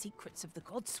unraveling the secrets of the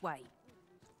Godsway.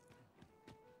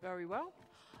 Very well.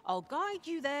 I'll guide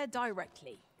you there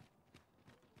directly.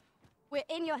 We're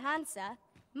in your hands, sir.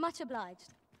 Much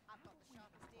obliged.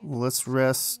 Well, let's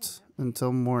rest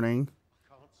until morning.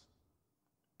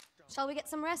 Shall we get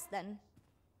some rest then?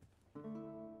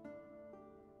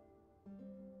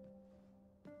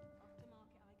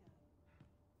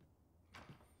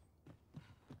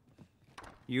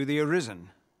 You the Arisen?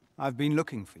 I've been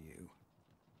looking for you.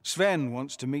 Sven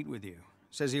wants to meet with you.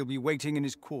 Says he'll be waiting in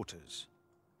his quarters.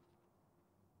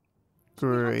 A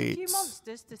Great. few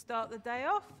monsters to start the day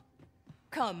off.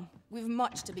 Come, we've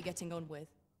much to be getting on with.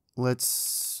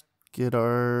 Let's get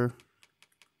our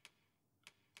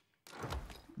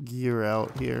gear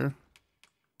out here.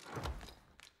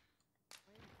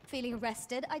 Feeling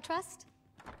rested, I trust?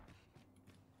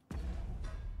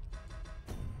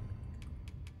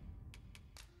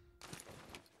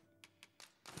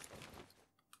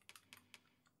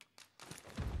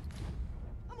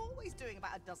 I'm always doing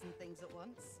about a dozen things at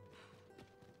once.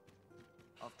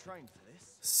 I've trained for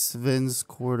this. Sven's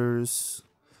quarters.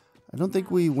 I don't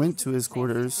think we went to his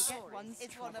quarters.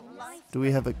 Do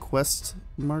we have a quest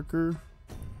marker?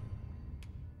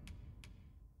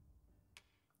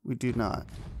 We do not.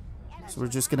 So we're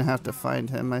just gonna have to find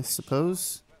him, I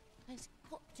suppose. There's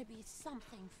got to be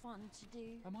something fun to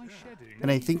do. Am I shedding?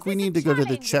 And I think we need to go to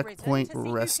the checkpoint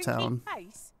rest town.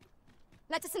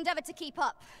 Let us endeavor to keep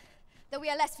up, though we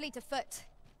are less fleet of foot.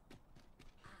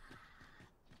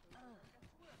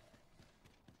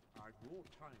 I've more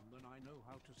time than I know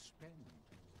how to spend.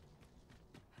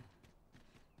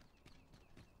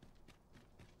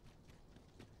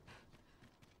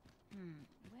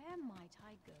 Where might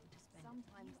I go to spend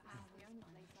sometimes the only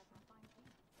place I can find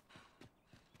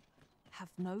Have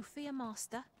no fear,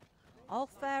 Master. I'll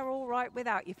fare all right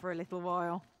without you for a little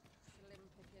while.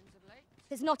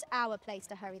 Tis not our place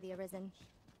to hurry the Arisen.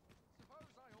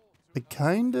 I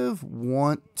kind of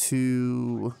want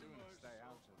to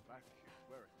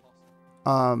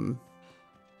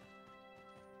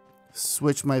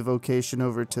switch my vocation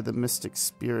over to the Mystic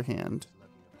Spear Hand.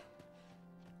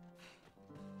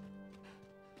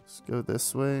 Let's go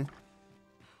this way.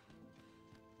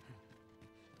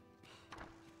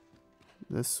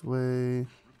 This way.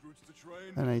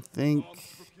 And I think...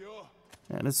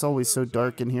 Man, it's always so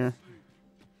dark in here.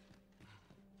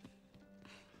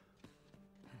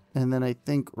 And then I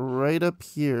think right up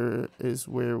here is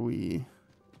where we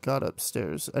got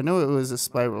upstairs. I know it was a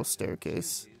spiral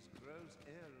staircase.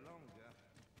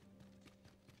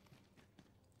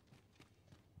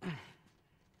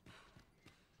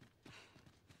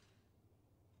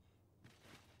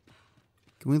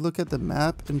 Can we look at the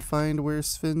map and find where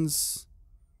Sven's...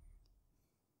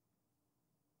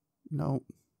 Nope.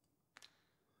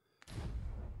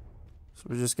 So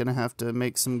we're just gonna have to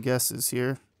make some guesses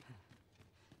here.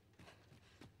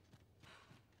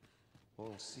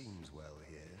 All seems well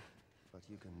here, but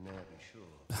you can never be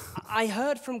sure. I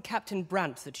heard from Captain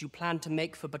Brandt that you plan to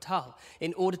make for Batal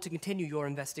in order to continue your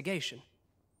investigation.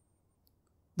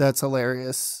 That's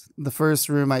hilarious. The first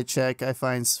room I check, I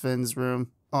find Sven's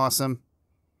room. Awesome.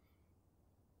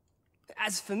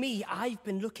 As for me, I've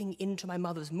been looking into my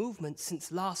mother's movements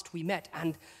since last we met,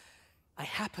 and I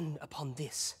happened upon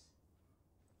this.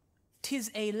 'Tis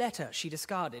a letter she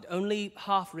discarded, only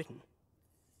half written.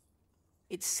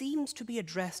 It seems to be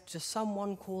addressed to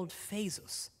someone called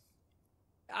Phaesus.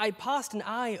 I passed an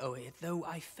eye o'er it, though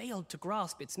I failed to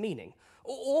grasp its meaning,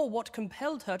 or what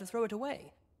compelled her to throw it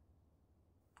away.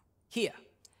 Here,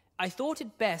 I thought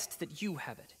it best that you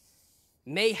have it.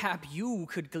 Mayhap you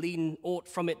could glean aught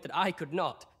from it that I could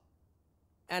not.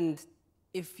 And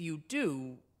if you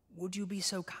do, would you be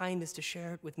so kind as to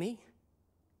share it with me?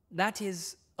 That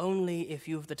is, only if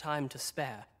you've the time to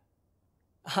spare.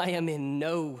 I am in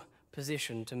no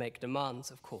position to make demands,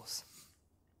 of course.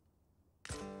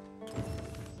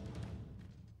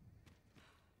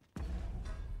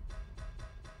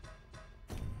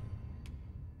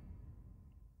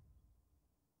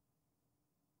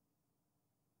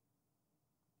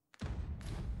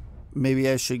 Maybe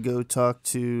I should go talk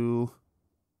to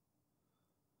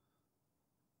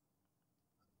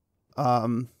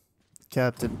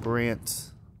Captain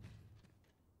Brandt.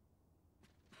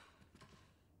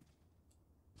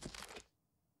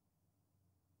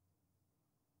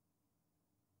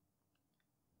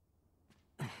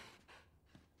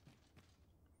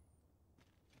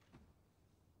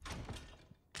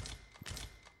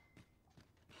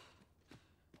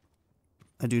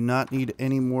 I do not need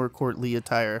any more courtly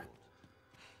attire.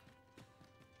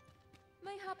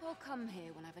 Mayhap I'll come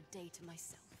here when I have a day to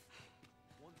myself.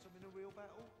 Want some in a real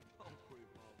battle? I'll prove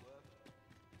my worth.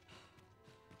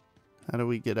 How do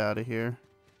we get out of here?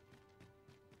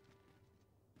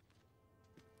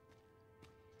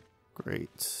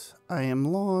 Great. I am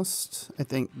lost. I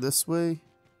think this way.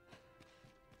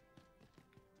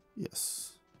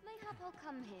 Yes. Mayhap I'll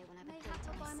come here when I have a day to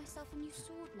myself. Mayhap I'll buy myself a new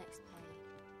sword next pay.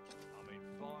 I'm in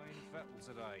fine fettle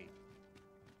today.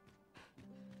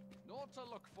 Not to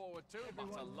look forward to, but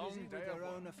a long busy day with of their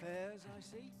own work. affairs, I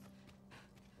see.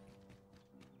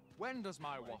 When does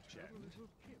my watch end?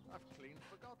 I've clean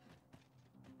forgotten.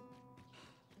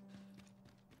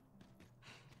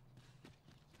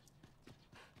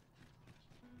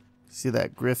 See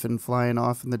that griffin flying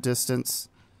off in the distance?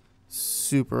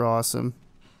 Super awesome.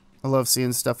 I love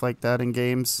seeing stuff like that in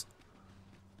games.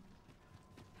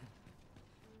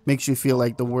 Makes you feel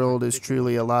like the world is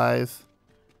truly alive.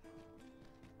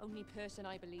 Only person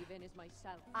I believe in is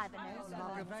myself.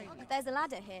 There's a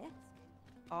ladder here.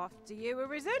 After you,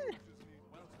 Arisen.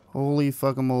 Holy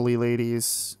fuckamole,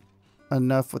 ladies.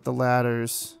 Enough with the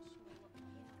ladders.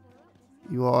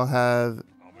 You all have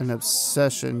an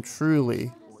obsession,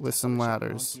 truly, with some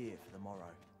ladders.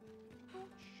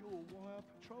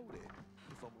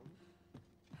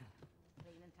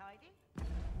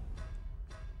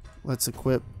 Let's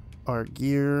equip our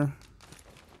gear.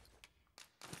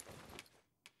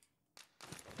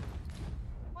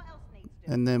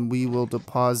 And then we will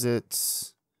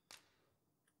deposit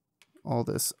all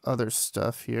this other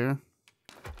stuff here.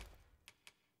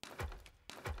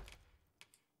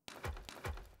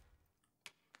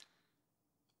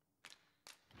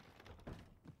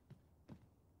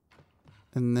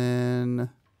 And then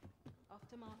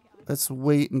let's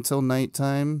wait until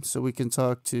nighttime so we can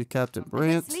talk to Captain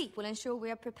Brandt. Sleep will ensure we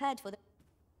are prepared for the...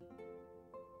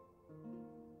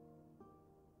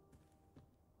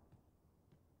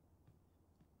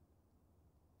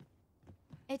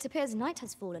 It appears night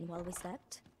has fallen while we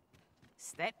slept.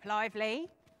 Step lively.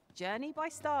 Journey by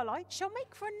starlight shall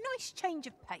make for a nice change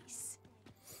of pace.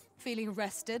 Feeling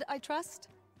rested, I trust?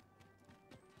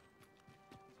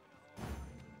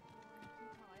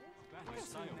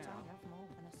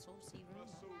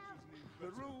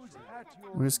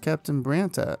 Where's Captain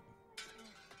Brandt at?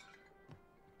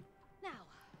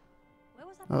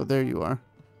 Oh, there you are.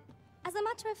 As a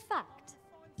matter of fact,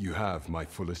 You have my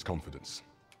fullest confidence.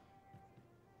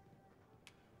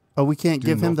 Oh, we can't Do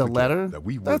give him not the forget letter? that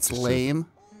we work That's to serve- lame.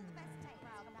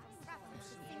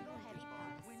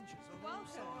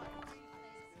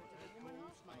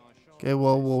 Okay,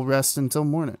 well, we'll rest until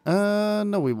morning.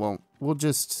 No, we won't. We'll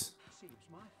just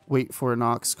wait for an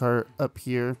ox cart up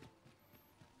here.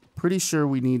 Pretty sure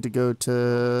we need to go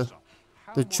to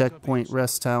the checkpoint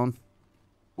rest town.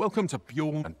 Welcome to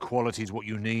Bjorn, and quality is what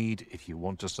you need if you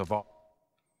want to survive.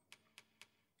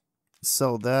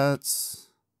 So that's...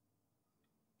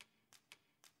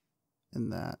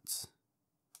 and that.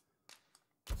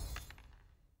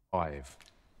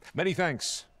 Many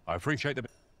thanks. I appreciate the...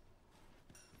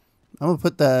 I'm going to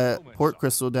put that port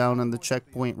crystal down in the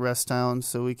checkpoint rest town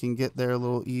so we can get there a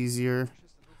little easier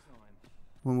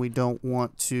when we don't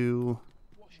want to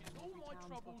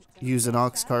use an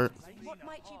ox cart. What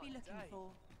might you be looking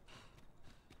for?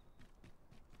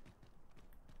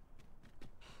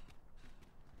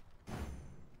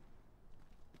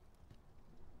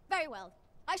 very well.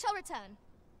 I shall return.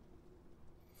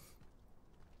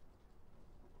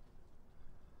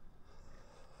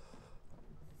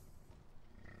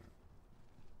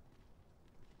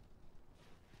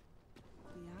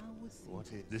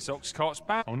 This ox cart's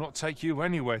bound. I'll not take you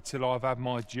anywhere till I've had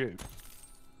my due.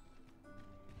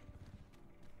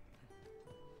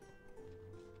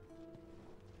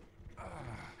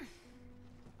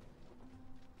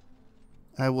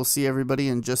 I will see everybody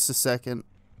in just a second.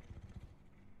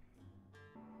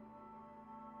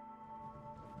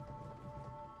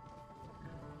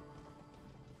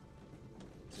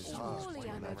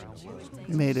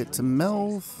 Made it to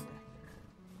Melv.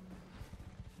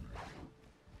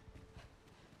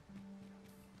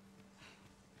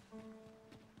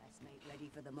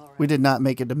 We did not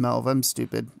make it to Melv. I'm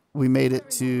stupid. We made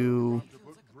it to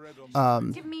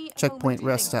Checkpoint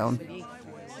Rest Town.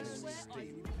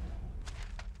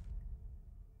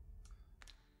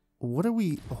 What are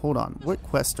we... Hold on. What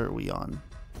quest are we on?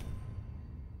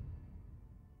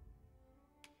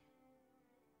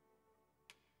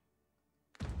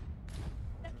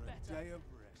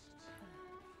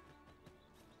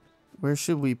 Where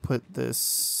should we put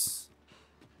this?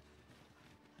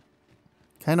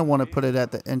 Kind of want to put it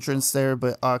at the entrance there,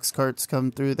 but ox carts come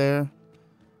through there.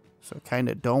 So I kind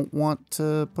of don't want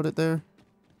to put it there.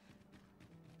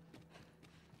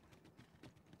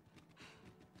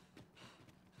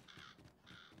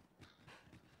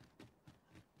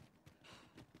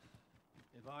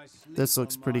 This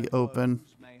looks pretty open.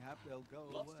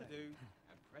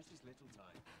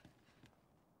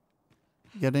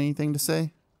 You got anything to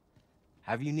say?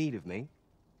 Have you need of me?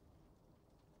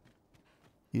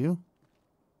 You?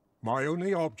 My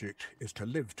only object is to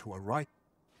live to a right.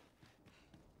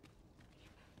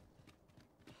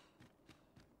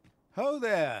 Ho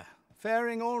there!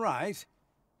 Faring all right?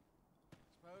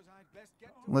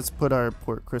 Let's put our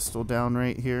port crystal down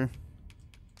right here.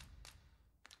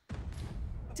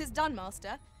 'Tis done,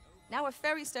 master. Now a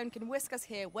fairy stone can whisk us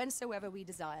here whensoever we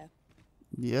desire.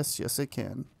 Yes, yes it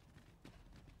can.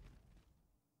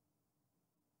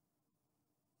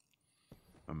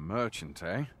 A merchant,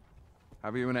 eh?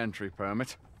 Have you an entry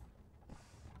permit?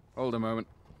 Hold a moment.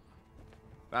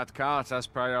 That cart has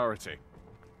priority.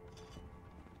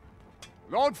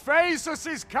 Lord Phaesus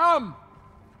is come!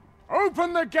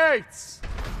 Open the gates!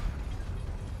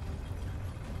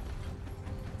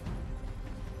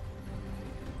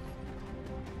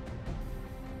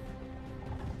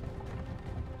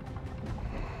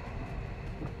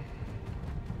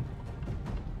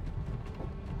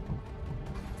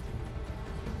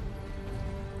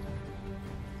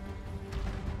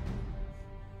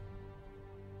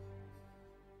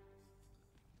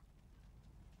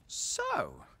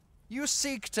 So, you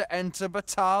seek to enter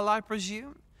Batal, I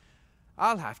presume?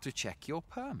 I'll have to check your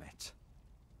permit.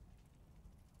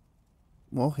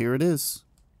 Well, here it is.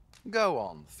 Go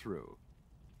on through.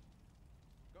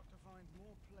 Got to find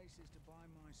more places to buy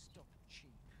my stock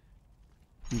cheap.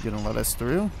 You gonna let us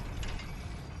through?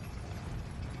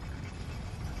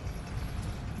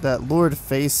 That Lord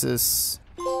Phaesus.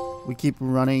 We keep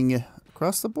running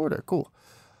across the border. Cool.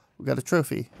 We got a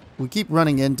trophy. We keep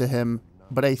running into him.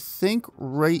 But I think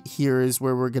right here is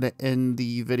where we're going to end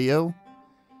the video.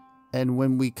 And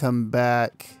when we come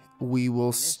back, we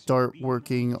will start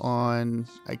working on,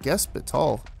 I guess,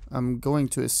 Batal. I'm going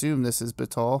to assume this is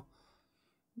Batal.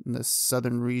 In the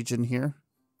southern region here.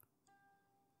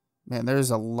 Man, there's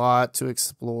a lot to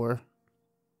explore.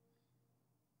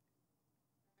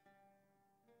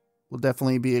 We'll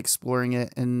definitely be exploring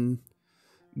it in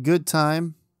good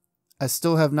time. I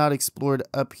still have not explored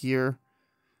up here.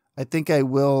 I think I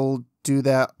will do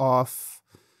that off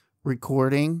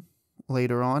recording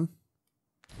later on.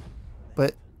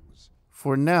 But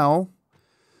for now,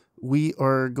 we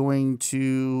are going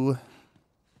to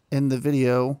end the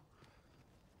video,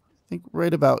 I think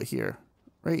right about here.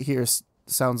 Right here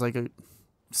sounds like a...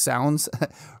 Sounds?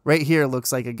 Right here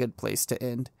looks like a good place to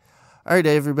end. Alright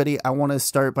everybody, I want to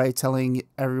start by telling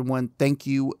everyone thank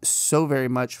you so very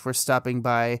much for stopping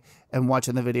by and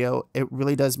watching the video. It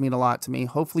really does mean a lot to me.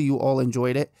 Hopefully you all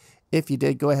enjoyed it. If you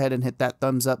did, go ahead and hit that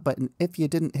thumbs up button. If you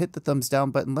didn't, hit the thumbs down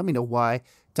button. Let me know why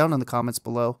down in the comments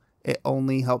below. It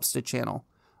only helps the channel.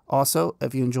 Also,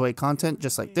 if you enjoy content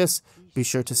just like this, be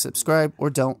sure to subscribe or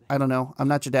don't. I don't know. I'm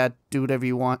not your dad. Do whatever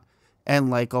you want.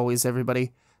 And like always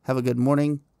everybody, have a good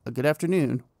morning, a good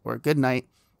afternoon, or a good night.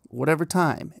 Whatever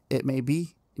time it may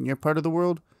be in your part of the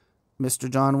world, Mr.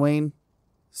 John Wayne,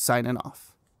 signing off.